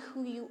that's not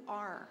who you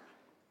are.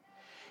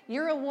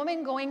 You're a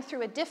woman going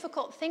through a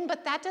difficult thing,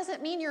 but that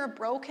doesn't mean you're a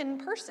broken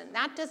person.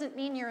 That doesn't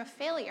mean you're a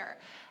failure.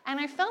 And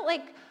I felt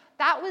like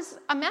that was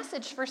a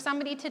message for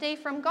somebody today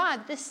from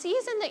God. The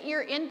season that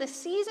you're in, the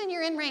season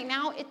you're in right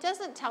now, it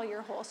doesn't tell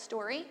your whole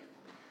story.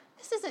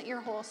 This isn't your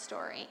whole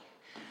story.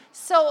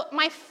 So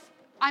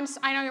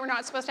I know we're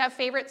not supposed to have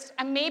favorites,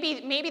 and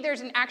maybe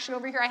there's an action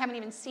over here I haven't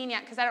even seen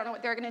yet because I don't know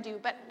what they're going to do,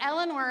 but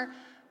Eleanor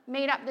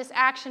made up this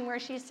action where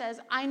she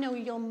says, I know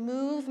you'll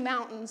move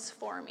mountains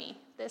for me,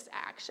 this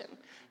action.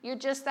 You're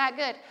just that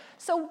good.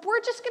 So we're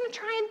just going to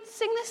try and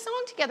sing this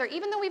song together,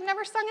 even though we've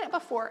never sung it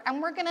before,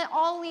 and we're going to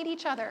all lead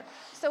each other.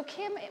 So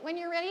Kim, when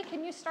you're ready,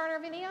 can you start our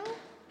video?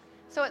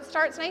 So it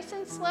starts nice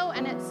and slow,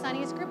 and it's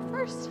Sunny's group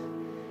first.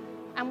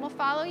 And we'll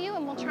follow you,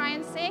 and we'll try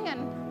and sing,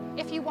 and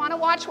if you want to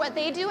watch what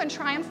they do and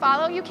try and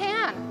follow, you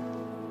can.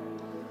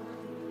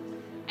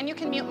 And you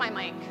can mute my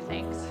mic,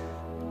 thanks.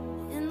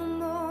 In the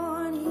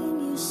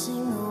morning you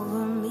sing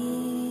over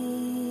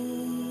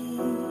me,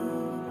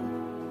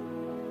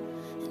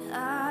 and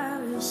I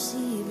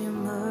receive your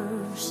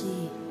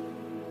mercy.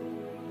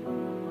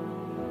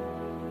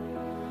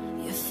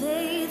 Your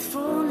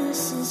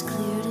faithfulness is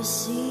clear to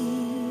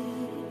see.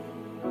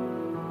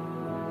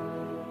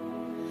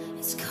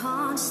 It's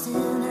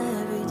constant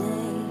every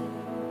day.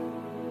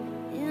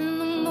 In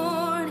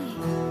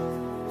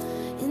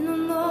the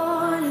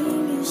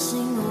morning you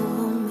sing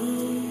over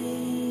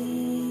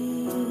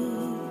me.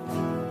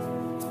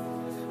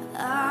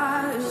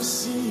 I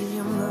receive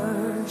your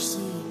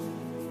mercy.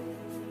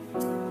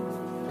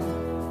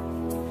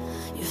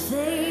 Your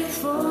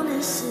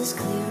faithfulness is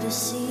clear to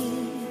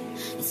see.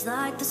 It's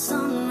like the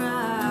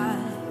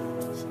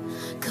sunrise,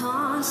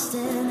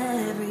 constant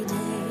every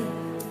day.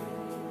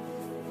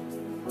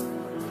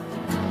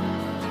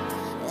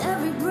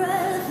 Every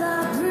breath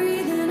I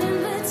breathe, an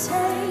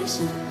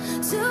invitation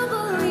to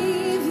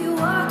believe you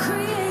are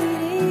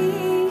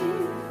creating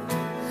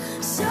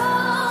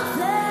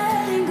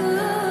something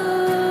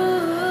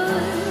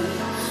good.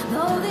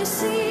 Though this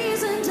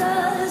season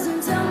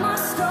doesn't tell my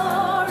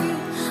story,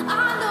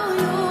 I know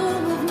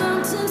you'll move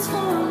mountains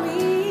for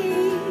me.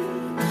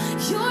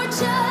 You're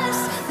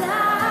just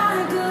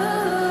that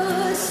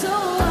good. So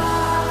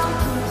I'll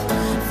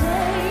give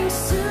thanks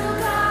to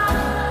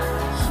God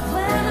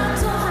when I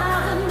don't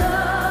have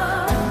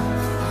enough,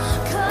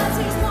 'cause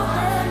he's more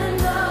than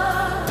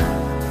enough.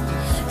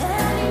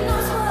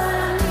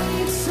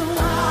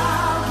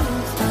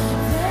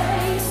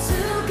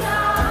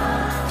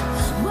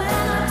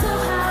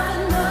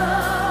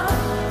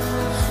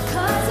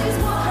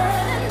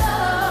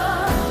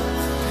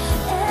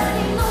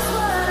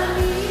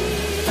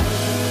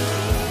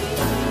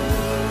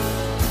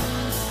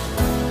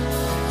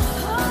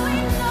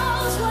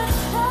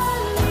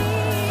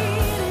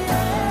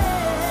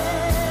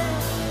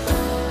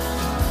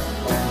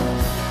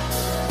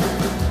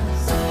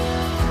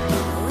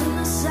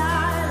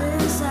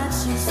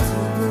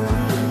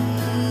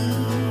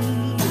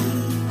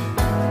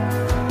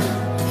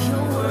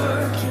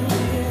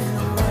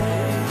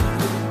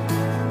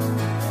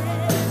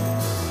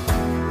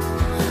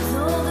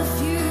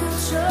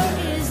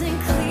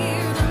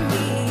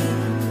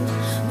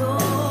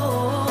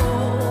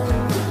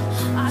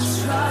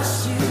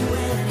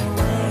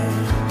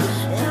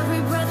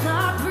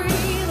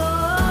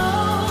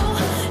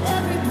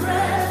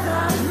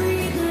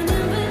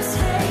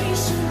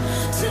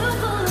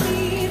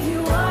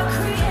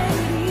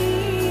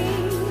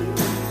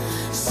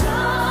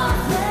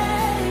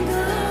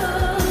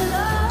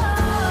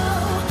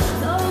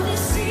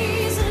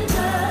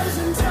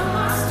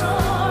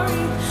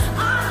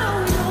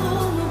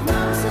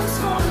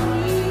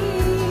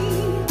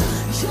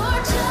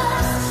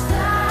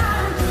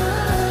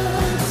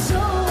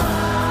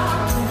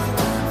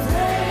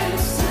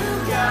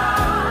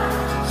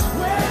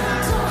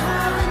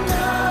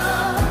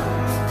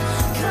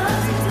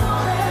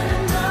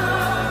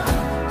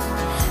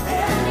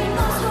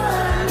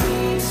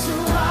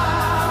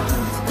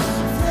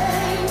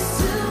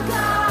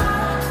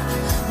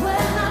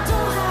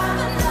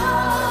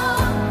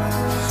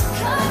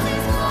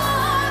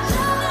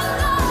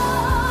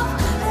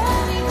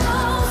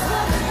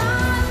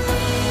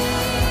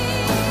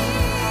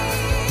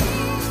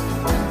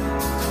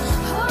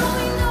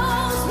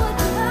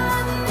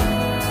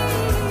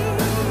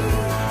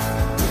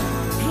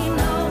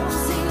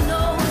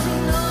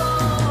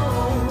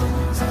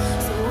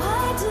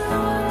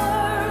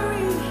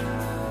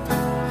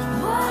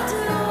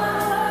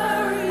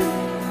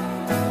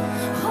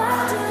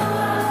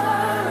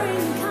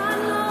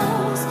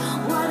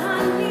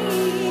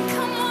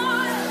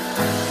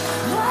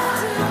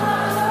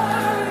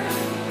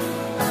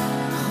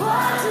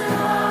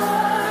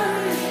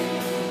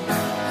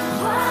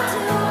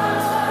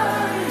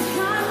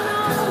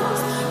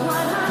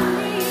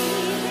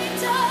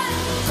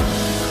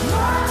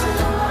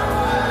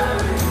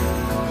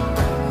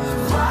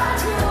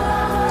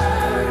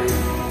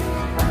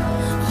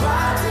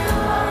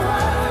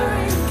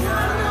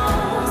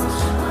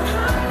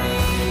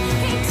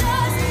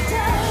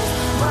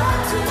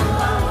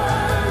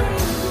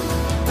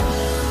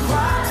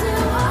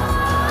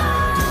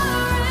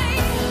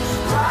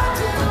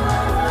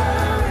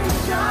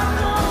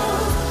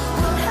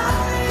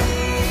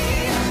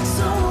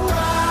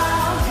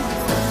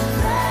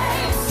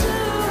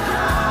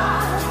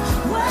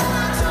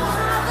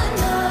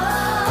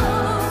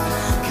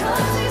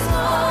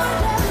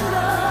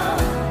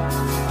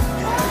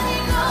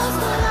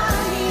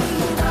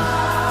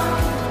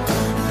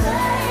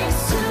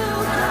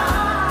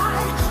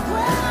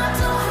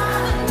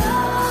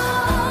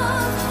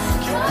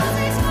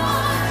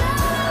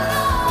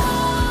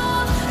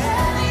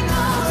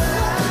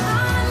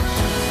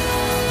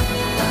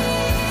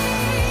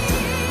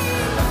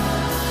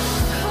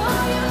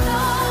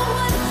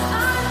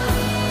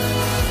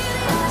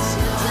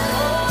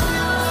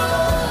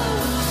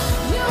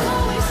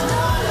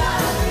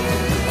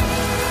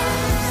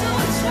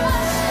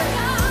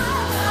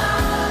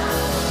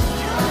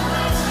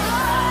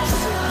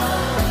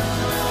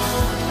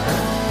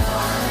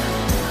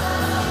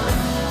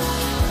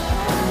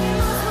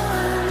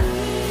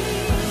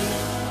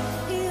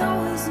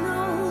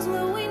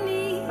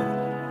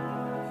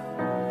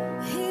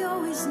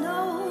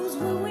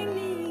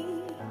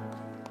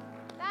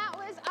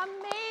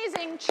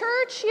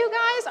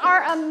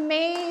 are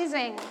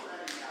amazing.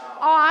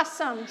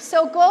 Awesome.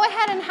 So go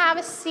ahead and have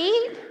a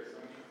seat.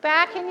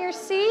 Back in your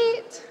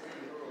seat.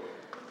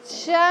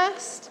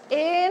 Just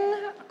incredible.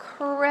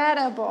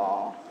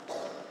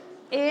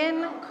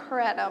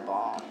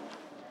 Incredible.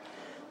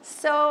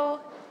 So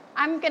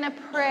I'm going to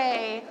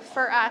pray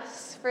for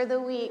us for the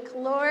week.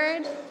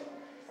 Lord,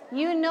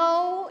 you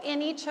know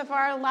in each of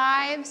our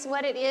lives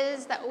what it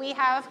is that we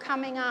have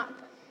coming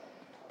up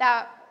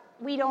that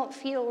we don't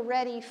feel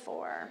ready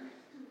for.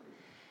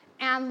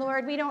 And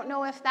Lord, we don't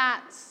know if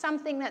that's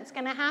something that's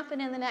going to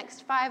happen in the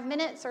next 5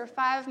 minutes or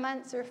 5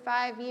 months or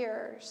 5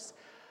 years.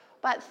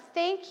 But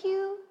thank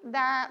you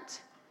that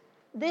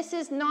this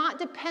is not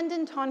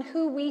dependent on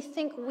who we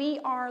think we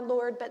are,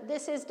 Lord, but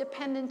this is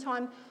dependent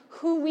on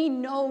who we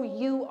know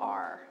you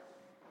are.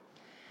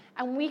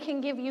 And we can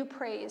give you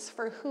praise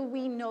for who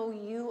we know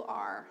you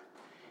are.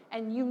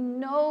 And you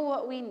know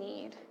what we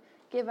need.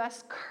 Give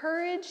us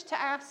courage to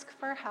ask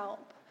for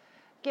help.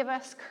 Give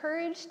us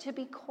courage to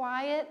be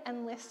quiet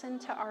and listen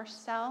to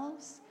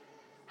ourselves.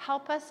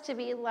 Help us to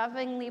be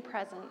lovingly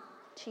present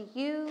to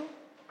you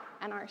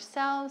and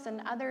ourselves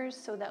and others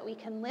so that we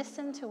can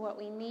listen to what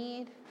we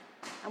need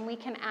and we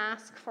can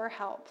ask for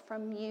help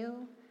from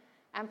you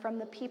and from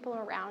the people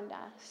around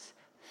us.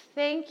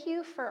 Thank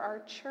you for our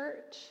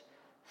church.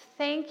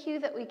 Thank you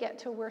that we get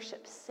to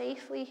worship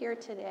safely here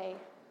today.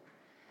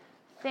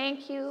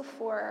 Thank you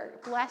for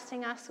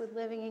blessing us with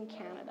living in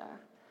Canada.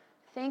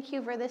 Thank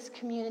you for this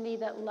community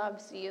that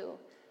loves you.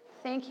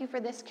 Thank you for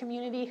this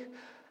community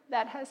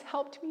that has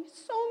helped me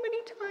so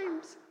many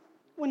times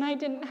when I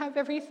didn't have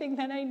everything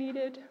that I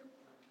needed.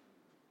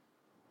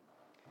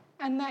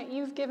 And that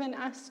you've given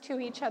us to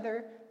each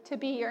other to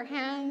be your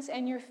hands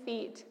and your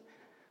feet.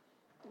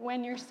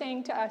 When you're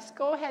saying to us,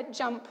 go ahead,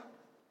 jump,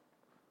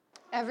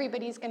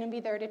 everybody's going to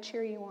be there to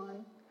cheer you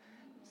on.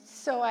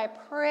 So I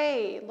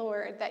pray,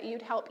 Lord, that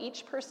you'd help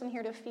each person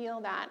here to feel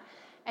that.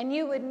 And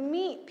you would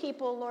meet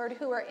people, Lord,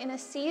 who are in a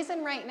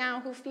season right now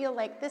who feel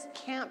like this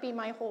can't be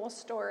my whole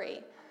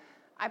story.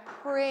 I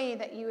pray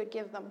that you would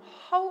give them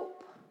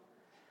hope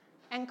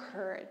and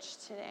courage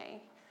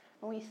today.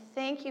 And we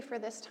thank you for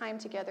this time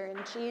together. In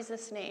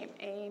Jesus' name,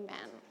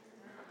 amen.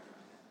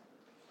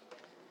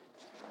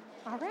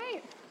 All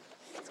right.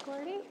 Thanks,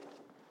 Gordy.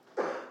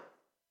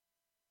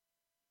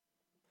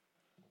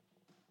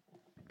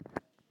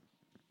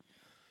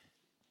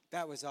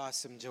 That was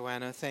awesome,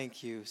 Joanna.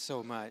 Thank you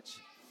so much.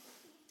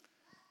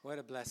 What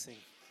a blessing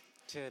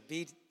to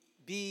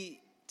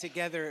be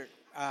together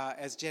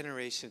as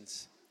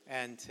generations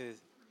and to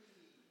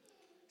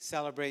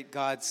celebrate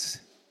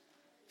God's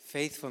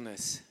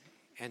faithfulness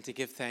and to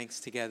give thanks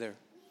together.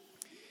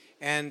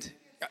 And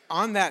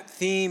on that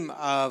theme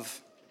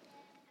of,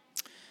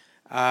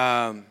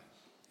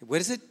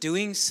 what is it?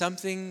 Doing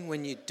something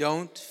when you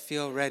don't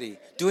feel ready.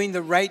 Doing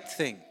the right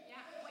thing. Yeah,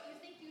 what you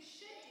think you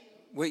should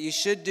do. What you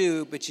should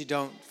do, but you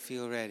don't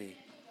feel ready.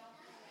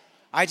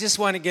 I just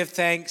want to give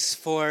thanks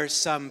for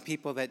some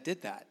people that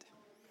did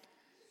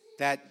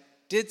that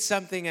did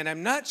something, and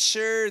I'm not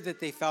sure that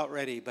they felt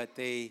ready, but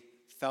they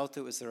felt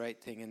it was the right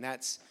thing, and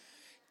that's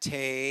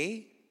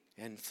Tay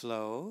and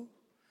Flo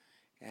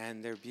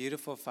and their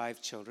beautiful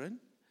 5 children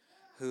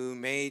who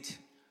made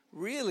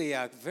really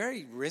a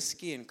very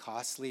risky and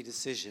costly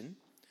decision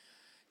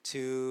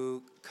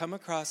to come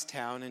across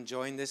town and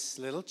join this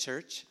little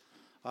church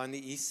on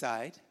the east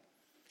side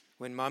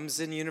when mom's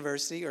in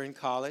university or in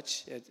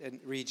college at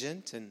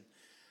Regent and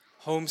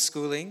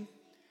homeschooling.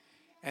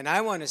 And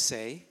I want to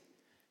say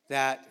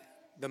that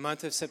the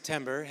month of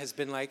September has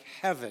been like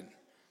heaven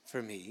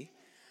for me,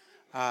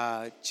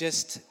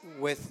 just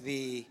with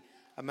the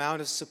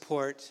amount of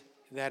support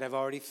that I've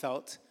already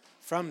felt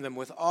from them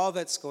with all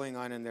that's going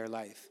on in their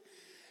life.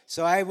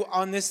 So I,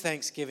 on this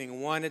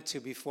Thanksgiving, wanted to,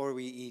 before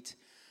we eat,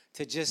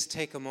 to just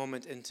take a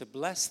moment and to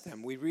bless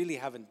them. We really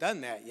haven't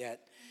done that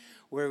yet,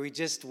 where we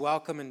just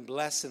welcome and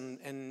bless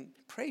and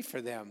pray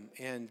for them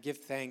and give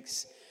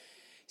thanks.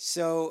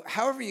 So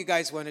however you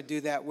guys want to do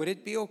that, would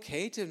it be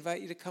okay to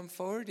invite you to come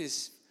forward?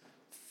 Is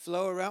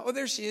Flo around? Oh,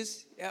 there she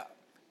is. Yeah.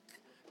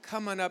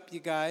 Come on up, you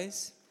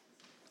guys.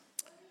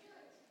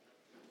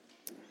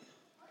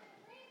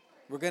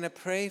 We're going to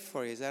pray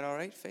for you. Is that all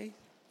right, Faith?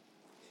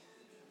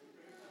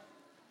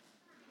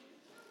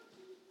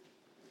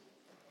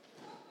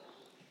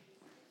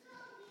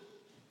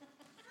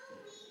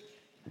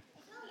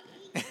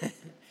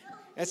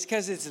 That's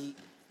because it's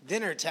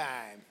dinner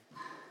time.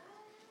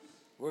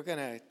 We're going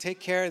to take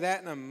care of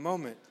that in a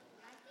moment.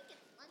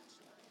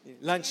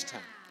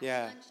 Lunchtime.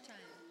 Yeah. Lunchtime.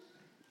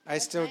 I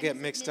still get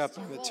mixed up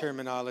on the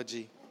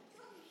terminology.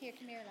 Here,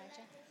 come here,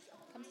 Elijah.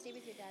 Come stay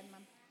with your dad and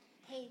mom.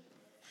 Hey,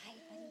 hi,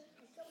 buddy.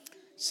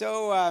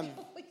 So,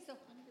 He's so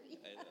hungry.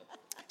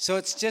 so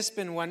it's just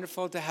been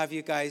wonderful to have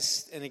you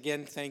guys. And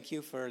again, thank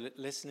you for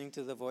listening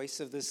to the voice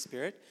of the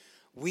Spirit.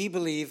 We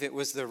believe it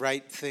was the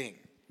right thing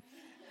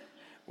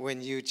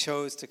when you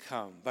chose to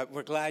come. But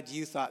we're glad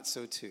you thought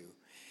so too.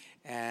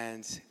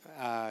 And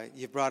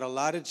you brought a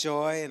lot of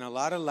joy and a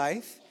lot of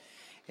life.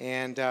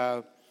 And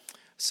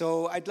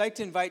So I'd like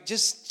to invite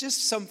just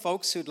some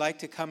folks who'd like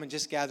to come and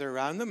just gather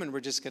around them, and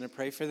we're just going to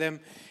pray for them.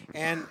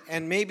 And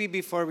maybe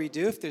before we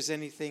do, if there's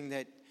anything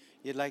that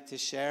you'd like to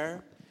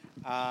share,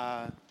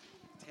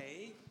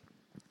 Tay,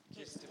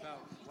 just about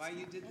why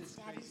you did this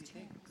crazy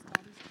thing.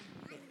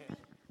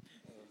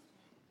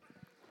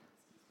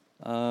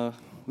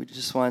 We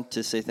just want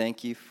to say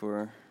thank you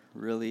for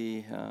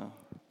really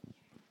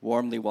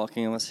warmly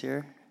welcoming us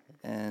here.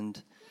 And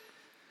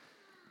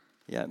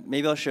yeah,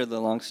 maybe I'll share the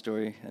long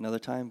story another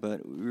time,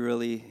 but we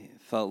really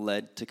felt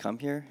led to come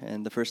here.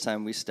 And the first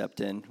time we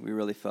stepped in, we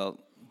really felt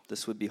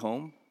this would be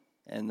home.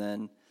 And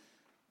then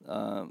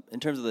in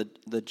terms of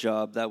the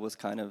job, that was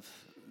kind of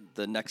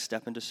the next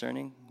step in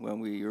discerning when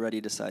we already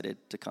decided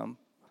to come,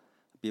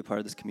 be a part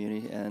of this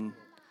community. And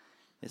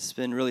it's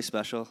been really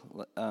special.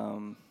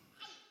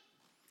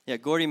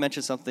 Gordy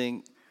mentioned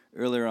something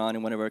earlier on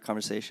in one of our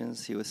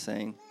conversations. He was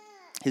saying,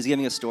 he's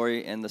giving a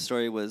story, and the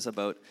story was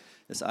about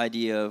this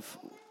idea of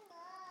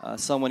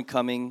someone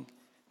coming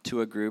to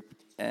a group,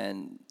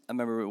 and I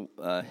remember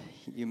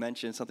you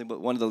mentioned something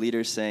about one of the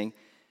leaders saying,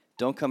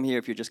 don't come here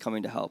if you're just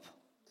coming to help.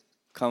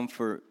 Come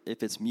for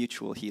if it's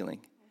mutual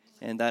healing.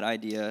 And that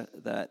idea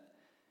that,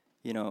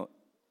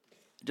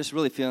 just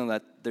really feeling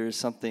that there's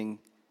something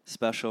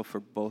special for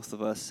both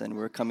of us, and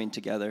we're coming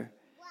together.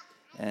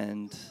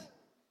 And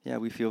yeah,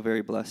 we feel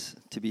very blessed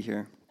to be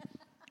here.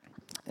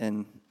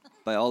 And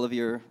by all of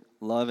your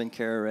love and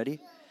care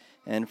already,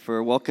 and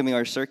for welcoming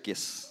our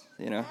circus,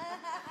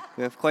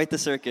 We have quite the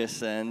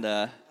circus, and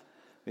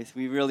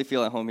we really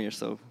feel at home here,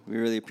 so we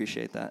really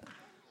appreciate that.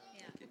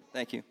 Yeah.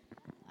 Thank you.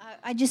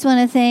 I just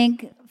want to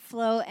thank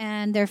Flo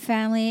and their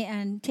family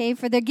and Tay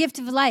for their gift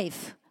of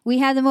life. We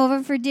had them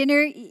over for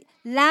dinner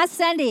last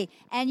Sunday,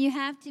 and you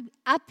have to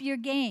up your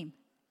game.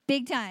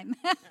 Big time.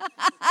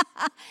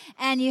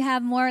 And you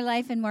have more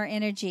life and more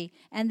energy.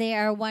 And they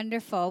are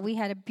wonderful. We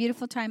had a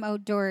beautiful time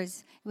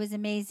outdoors. It was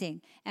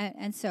amazing.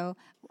 And so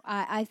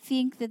I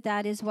think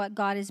that is what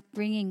God is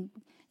bringing.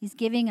 He's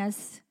giving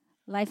us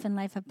life and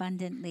life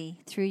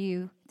abundantly through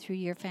you, through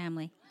your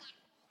family.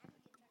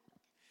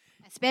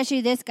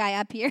 Especially this guy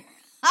up here.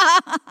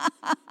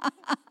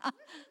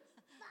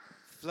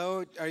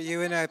 Flo, are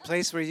you in a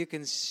place where you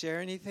can share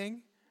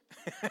anything?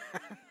 Can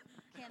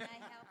I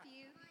help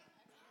you?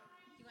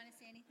 Do you want to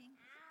say anything?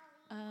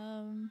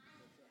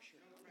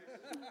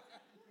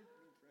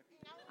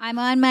 I'm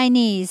on my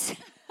knees.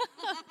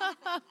 Can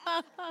I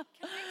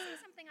say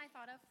something I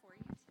thought of for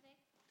you today?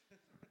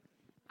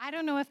 I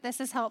don't know if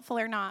this is helpful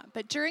or not,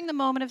 but during the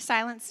moment of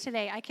silence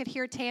today, I could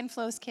hear Tay and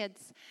Flo's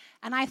kids,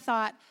 and I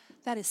thought,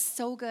 that is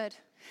so good,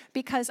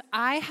 because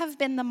I have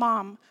been the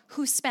mom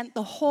who spent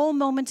the whole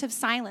moment of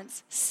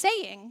silence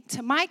saying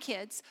to my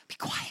kids, be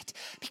quiet,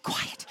 be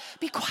quiet,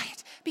 be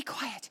quiet, be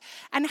quiet.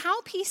 And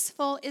how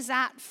peaceful is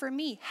that for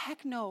me?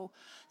 Heck no.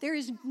 There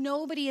is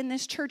nobody in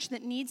this church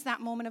that needs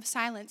that moment of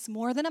silence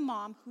more than a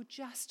mom who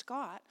just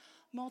got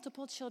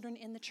multiple children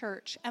in the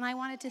church. And I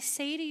wanted to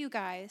say to you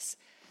guys,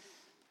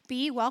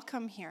 be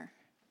welcome here.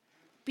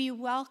 Be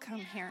welcome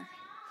here.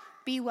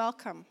 Be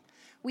welcome.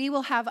 We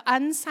will have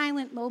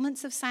unsilent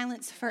moments of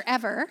silence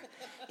forever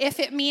if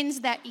it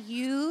means that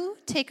you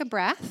take a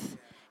breath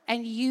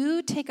and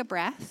you take a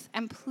breath,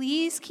 and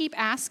please keep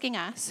asking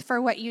us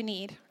for what you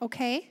need,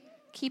 okay?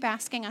 Keep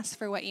asking us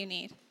for what you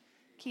need.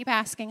 Keep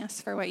asking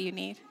us for what you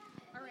need.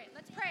 All right,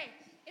 let's pray.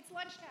 It's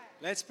lunchtime.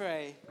 Let's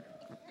pray.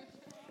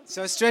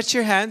 So stretch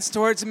your hands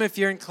towards him if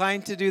you're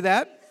inclined to do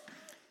that.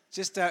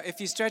 Just if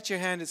you stretch your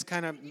hand, it's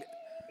kind of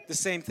the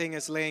same thing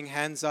as laying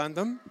hands on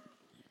them.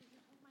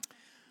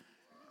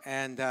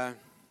 And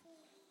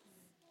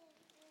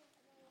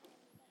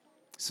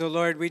so,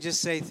 Lord, we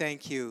just say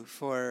thank you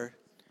for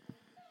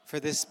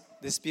this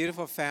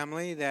beautiful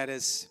family that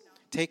has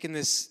taken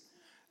this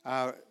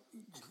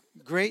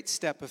great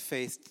step of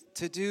faith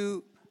to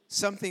do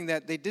something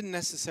that they didn't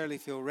necessarily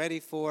feel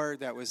ready for,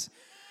 that was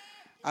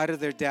out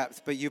of their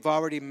depth. But you've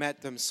already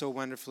met them so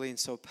wonderfully and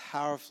so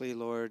powerfully,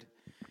 Lord,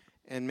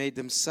 and made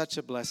them such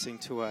a blessing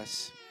to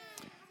us.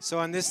 So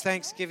on this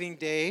Thanksgiving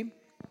Day,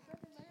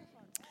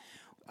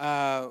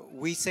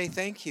 we say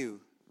thank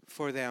you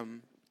for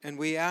them. And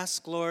we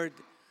ask, Lord,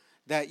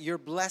 that your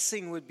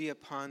blessing would be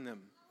upon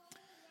them.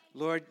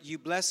 Lord, you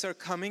bless our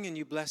coming and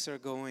you bless our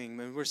going.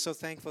 And we're so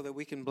thankful that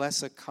we can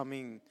bless a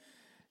coming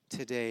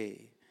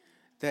today.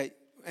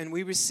 And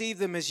we receive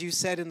them, as you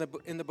said in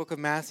the book of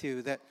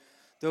Matthew, that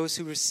those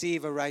who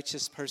receive a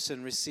righteous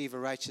person receive a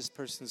righteous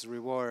person's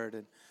reward.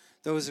 And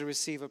those who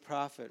receive a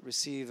prophet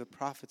receive a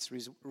prophet's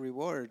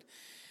reward.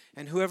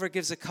 And whoever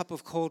gives a cup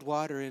of cold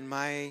water in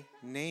my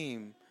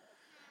name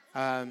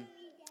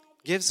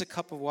gives a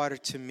cup of water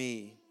to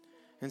me.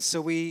 And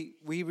so we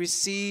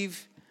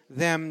receive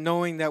them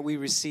knowing that we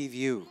receive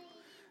you,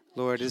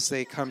 Lord, as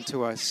they come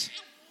to us.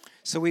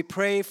 So we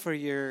pray for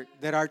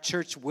that our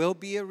church will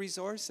be a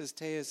resource, as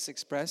Tay has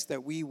expressed,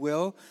 that we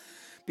will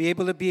be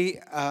able to be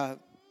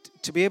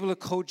able to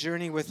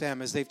co-journey with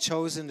them as they've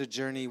chosen to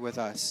journey with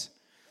us.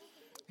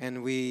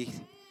 And we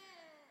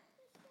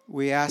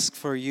We ask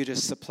for you to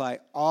supply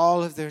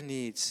all of their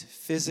needs,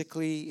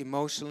 physically,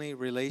 emotionally,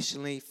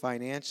 relationally,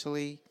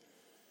 financially,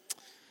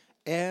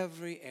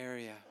 every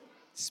area,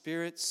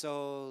 spirit,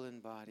 soul,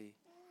 and body.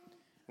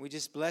 We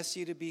just bless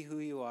you to be who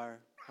you are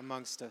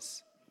amongst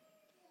us,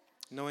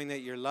 knowing that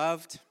you're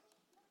loved.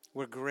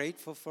 We're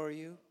grateful for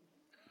you.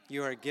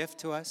 You are a gift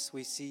to us.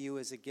 We see you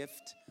as a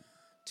gift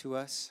to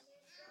us.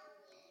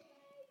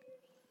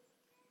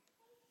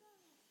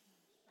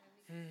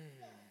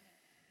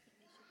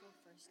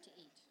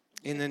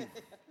 In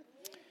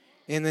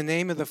the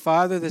name of the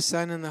Father, the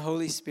Son, and the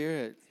Holy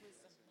Spirit.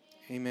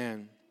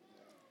 Amen.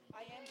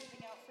 I am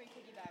giving out free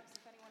piggy bags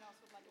if anyone else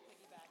would like a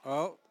piggy bag.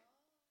 Oh.